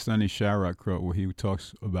Sonny Sharrock quote where he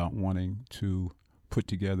talks about wanting to put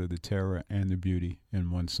together the terror and the beauty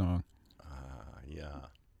in one song. Yeah.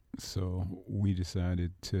 So we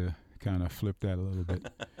decided to kind of flip that a little bit.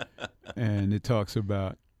 And it talks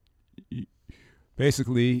about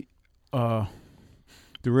basically the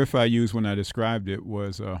riff I used when I described it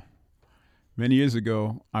was many years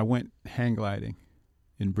ago, I went hang gliding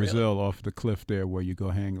in Brazil off the cliff there where you go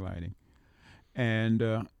hang gliding. And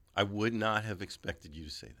I would not have expected you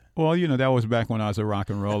to say that. well, you know, that was back when I was a rock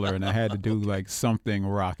and roller and I had to do like something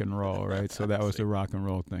rock and roll, right? So that was the rock and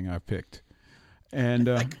roll thing I picked. And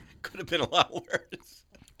Could have been a lot worse.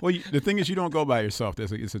 well, the thing is, you don't go by yourself.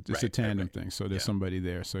 It's a Right, tandem right. thing. So there's Yeah. somebody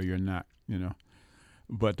there. So you're not, you know.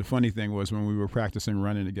 But the funny thing was when we were practicing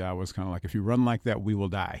running, the guy was kind of like, if you run like that, we will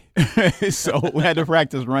die. So we had to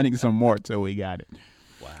practice running some more till we got it.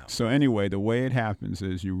 Wow. So anyway, the way it happens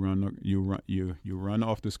is you run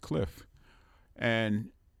off this cliff, and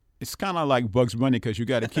it's kind of like Bugs Bunny because you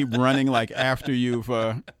got to keep running like after you've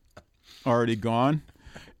already gone.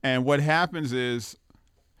 And what happens is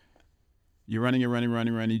you're running,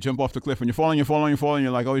 you jump off the cliff, and you're falling.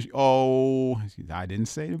 You're like, oh, I didn't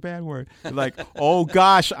say the bad word. You're like, oh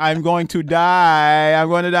gosh, I'm going to die.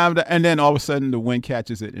 And then all of a sudden the wind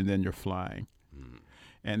catches it, and then you're flying.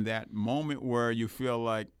 And that moment where you feel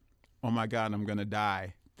like, oh my God, I'm going to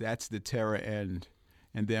die, that's the terror end.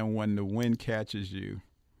 And then when the wind catches you,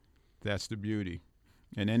 that's the beauty.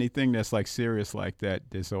 And anything that's like serious like that,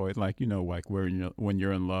 there's always like, you know, like when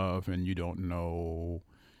you're in love and you don't know,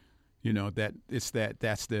 you know, that's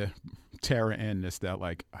the terror end. It's that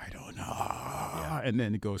like, I don't know. Yeah. And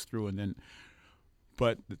then it goes through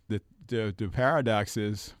but the paradox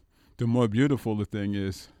is the more beautiful the thing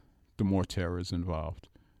is, the more terror is involved.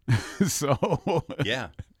 So Yeah.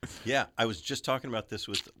 I was just talking about this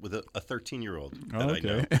with a 13-year-old that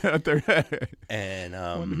okay. I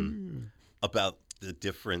know, and about the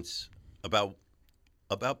difference about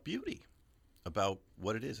beauty, about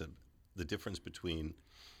what it is, the difference between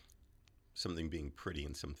something being pretty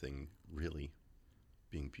and something really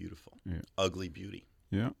being beautiful. Yeah. Ugly beauty,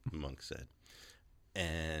 Yeah. Monk said,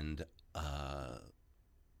 and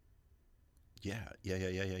yeah,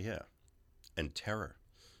 and terror,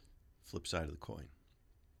 flip side of the coin.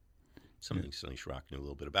 Something Sonny Sharrock knew a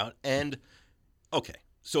little bit about. And, okay,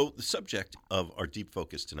 so the subject of our deep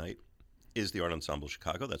focus tonight is the Art Ensemble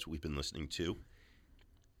Chicago. That's what we've been listening to.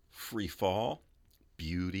 Free fall,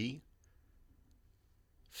 beauty,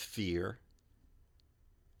 fear,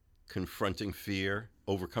 confronting fear,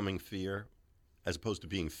 overcoming fear, as opposed to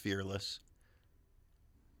being fearless.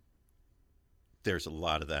 There's a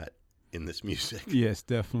lot of that in this music. Yes,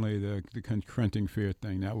 definitely the confronting fear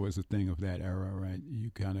thing. That was a thing of that era, right?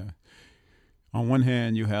 You kind of, on one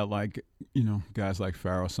hand, you had like, you know, guys like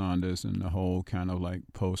Pharoah Sanders and the whole kind of like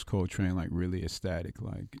post-Coltrane, like really ecstatic,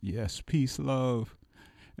 like, yes, peace, love.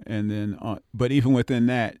 And then, but even within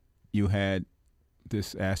that, you had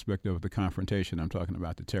this aspect of the confrontation. I'm talking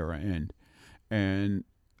about the terror end. And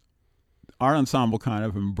Art Ensemble kind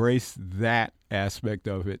of embraced that aspect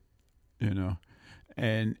of it, you know,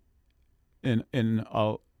 and in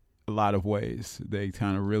a lot of ways, they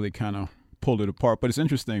kind of really kind of pulled it apart. But it's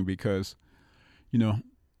interesting because, you know,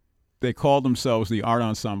 they called themselves the Art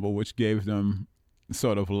Ensemble, which gave them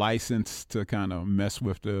sort of license to kind of mess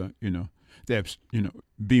with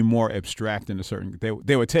be more abstract in a certain.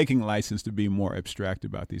 They were taking license to be more abstract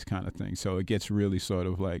about these kind of things. So it gets really sort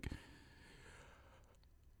of like,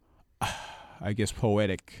 I guess,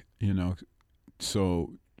 poetic, you know.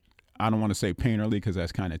 So I don't want to say painterly because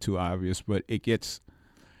that's kind of too obvious, but it gets,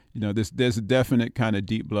 you know, there's a definite kind of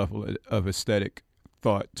deep level of aesthetic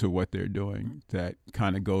thought to what they're doing that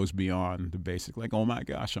kind of goes beyond the basic, like, oh my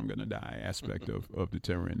gosh, I'm going to die aspect of the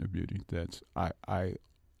terror and the beauty. That's I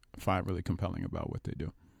find really compelling about what they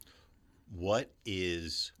do. What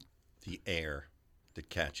is the air that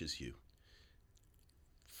catches you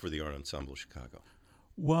for the Art Ensemble Chicago?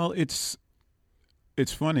 Well, it's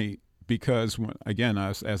funny because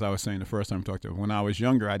as I was saying the first time I talked to her, when I was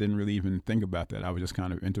younger, I didn't really even think about that. I was just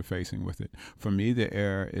kind of interfacing with it. For me, the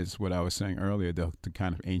air is what I was saying earlier, the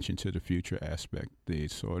kind of ancient to the future aspect, the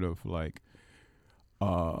sort of like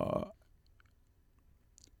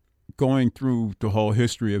going through the whole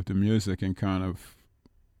history of the music and kind of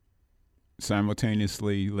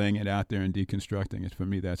simultaneously laying it out there and deconstructing it. For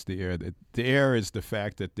me, that's the air. The air is the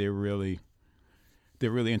fact that they're really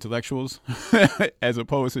intellectuals as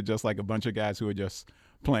opposed to just like a bunch of guys who are just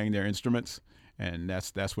playing their instruments. And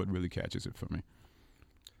that's what really catches it for me.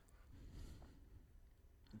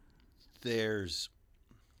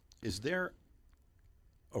 Is there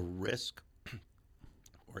a risk,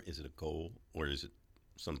 or is it a goal, or is it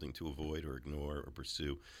something to avoid or ignore or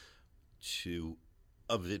pursue,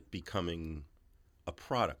 of it becoming a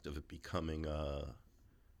product, of it becoming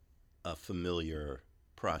a familiar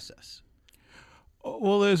process?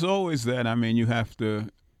 Well, there's always that. I mean, you have to.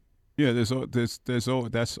 Yeah,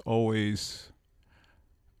 that's always.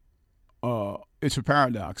 It's a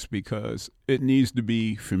paradox because it needs to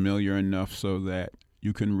be familiar enough so that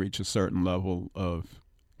you can reach a certain level of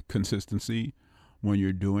consistency when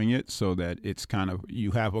you're doing it, so that it's kind of,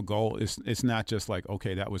 you have a goal. It's not just like,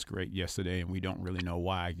 okay, that was great yesterday and we don't really know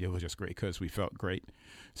why. It was just great because we felt great.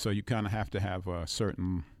 So you kind of have to have a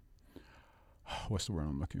certain, what's the word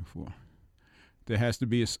I'm looking for? There has to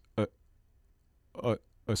be a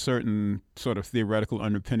certain sort of theoretical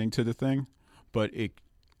underpinning to the thing, but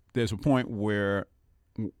there's a point where,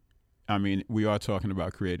 I mean, we are talking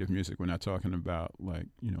about creative music. We're not talking about like,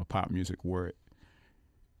 pop music where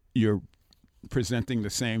you're presenting the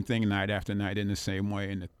same thing night after night in the same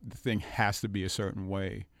way, and the thing has to be a certain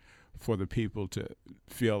way for the people to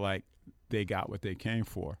feel like they got what they came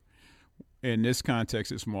for. In this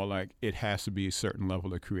context, it's more like it has to be a certain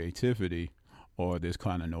level of creativity, or there's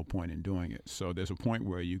kind of no point in doing it. So there's a point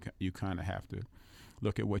where you kind of have to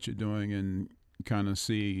look at what you're doing and kind of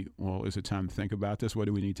see, well, is it time to think about this? What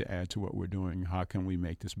do we need to add to what we're doing? How can we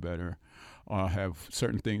make this better? Have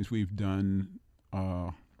certain things we've done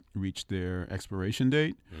reached their expiration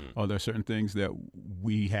date? Are there certain things that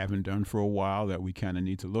we haven't done for a while that we kind of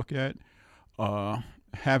need to look at?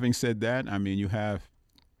 Having said that, I mean, you have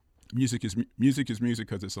music is music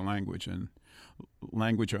because it's a language, and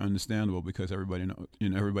language are understandable because everybody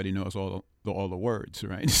knows all the words,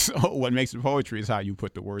 right? So what makes it poetry is how you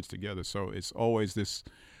put the words together. So it's always this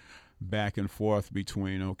back and forth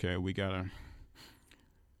between, okay, we're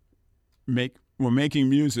making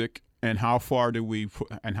music, and how far do we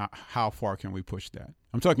and how far can we push that?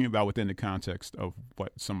 I'm talking about within the context of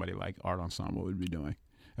what somebody like Art Ensemble would be doing,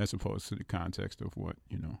 as opposed to the context of what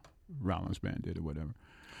Rollins Band did or whatever.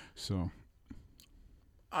 So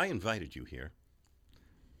I invited you here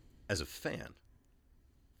as a fan,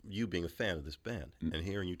 you being a fan of this band, and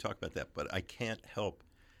hearing you talk about that, but I can't help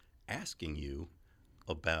asking you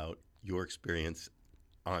about your experience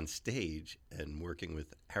on stage and working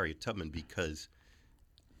with Harriet Tubman, because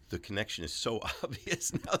the connection is so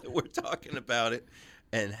obvious now that we're talking about it,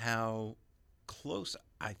 and how close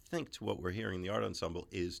I think to what we're hearing in the Art Ensemble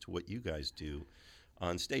is to what you guys do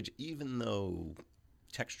on stage, even though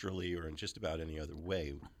texturally or in just about any other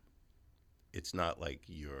way, it's not like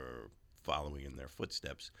you're following in their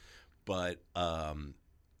footsteps. But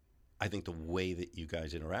I think the way that you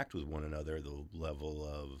guys interact with one another, the level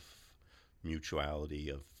of mutuality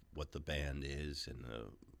of what the band is, and the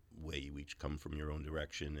way you each come from your own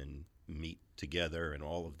direction and meet together, and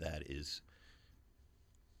all of that is,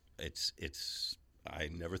 it's I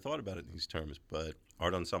never thought about it in these terms, but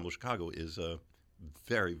Art Ensemble Chicago is a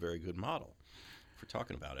very, very good model for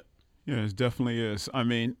talking about it. Yeah, it definitely is. I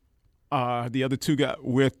mean, the other two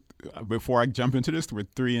before I jump into this,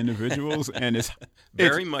 with three individuals, and it's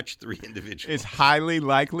much three individuals. It's highly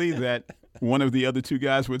likely that one of the other two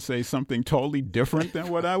guys would say something totally different than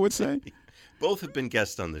what I would say. Both have been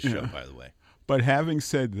guests on the show, by the way. But having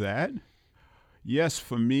said that, yes,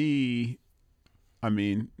 for me, I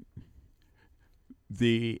mean,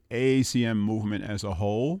 the AACM movement as a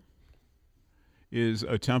whole is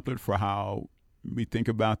a template for how we think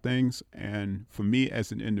about things. And for me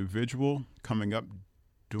as an individual, coming up,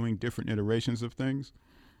 doing different iterations of things,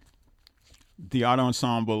 the Art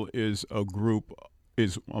Ensemble is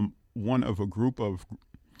one of a group of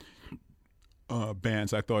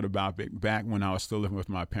bands I thought about back when I was still living with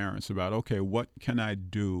my parents about, okay, what can I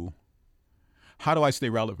do? How do I stay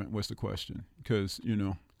relevant was the question. Because,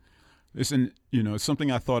 it's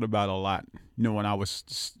something I thought about a lot. When I was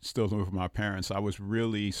still living with my parents, I was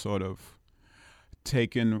really sort of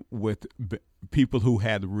taken with people who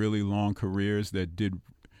had really long careers that did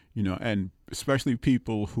and especially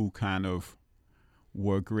people who kind of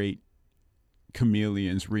were great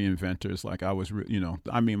chameleons, reinventors. Like I was,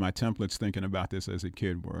 my templates thinking about this as a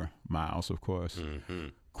kid were Miles, of course,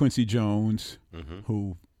 Quincy Jones,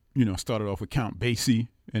 who, started off with Count Basie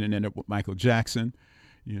and then ended up with Michael Jackson,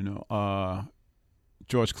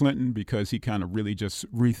 George Clinton, because he kind of really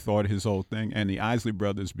just rethought his whole thing, and the Isley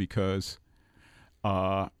Brothers because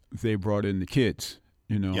they brought in the kids.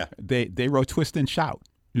 They wrote Twist and Shout,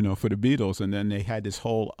 for the Beatles, and then they had this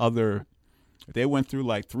whole other. They went through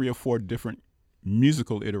like 3 or 4 different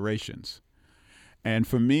musical iterations. And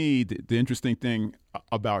for me, the interesting thing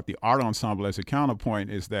about the art ensemble as a counterpoint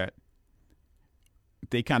is that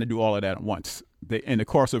they kind of do all of that at once. In the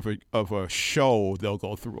course of a show, they'll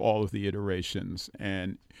go through all of the iterations.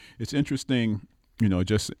 And it's interesting,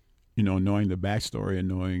 just, knowing the backstory and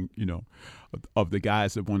knowing, of the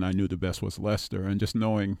guys, the one I knew the best was Lester, and just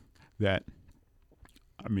knowing that,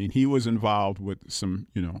 he was involved with some,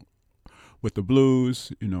 with the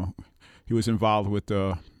blues, he was involved with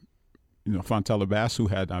Fontella Bass, who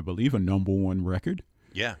had, I believe, a #1 record.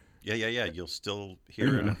 Yeah. You'll still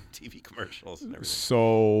hear it on TV commercials and everything.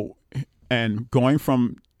 So, and going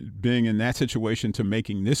from being in that situation to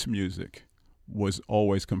making this music was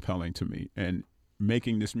always compelling to me, and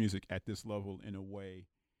making this music at this level in a way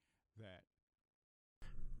that.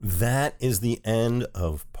 That is the end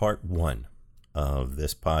of part 1 of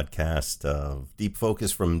this podcast of Deep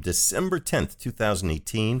Focus from December 10th,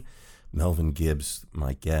 2018. Melvin Gibbs,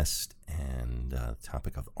 my guest, and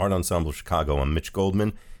topic of Art Ensemble Chicago. I'm Mitch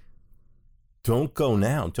Goldman. Don't go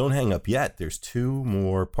now. Don't hang up yet. There's 2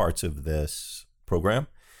 more parts of this program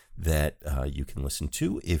that you can listen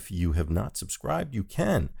to. If you have not subscribed, you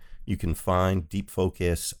can. You can find Deep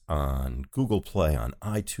Focus on Google Play, on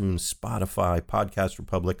iTunes, Spotify, Podcast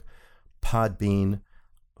Republic, Podbean.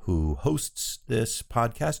 Who hosts this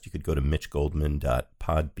podcast. You could go to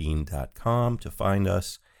mitchgoldman.podbean.com to find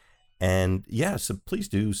us. And so please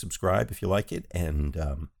do subscribe if you like it, and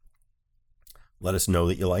let us know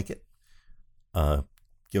that you like it.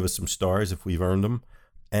 Give us some stars if we've earned them.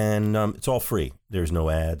 And it's all free. There's no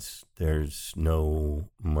ads. There's no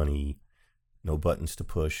money, no buttons to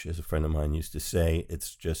push, as a friend of mine used to say.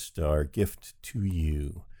 It's just our gift to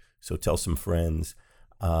you. So tell some friends.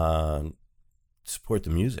 Support the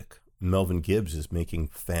music. Melvin Gibbs is making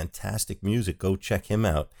fantastic music. Go check him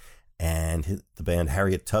out. And the band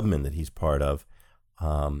Harriet Tubman that he's part of.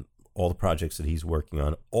 All the projects that he's working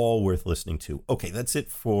on, all worth listening to. Okay, that's it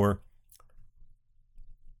for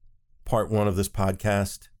part 1 of this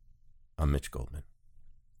podcast. I'm Mitch Goldman.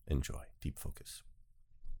 Enjoy. Deep Focus.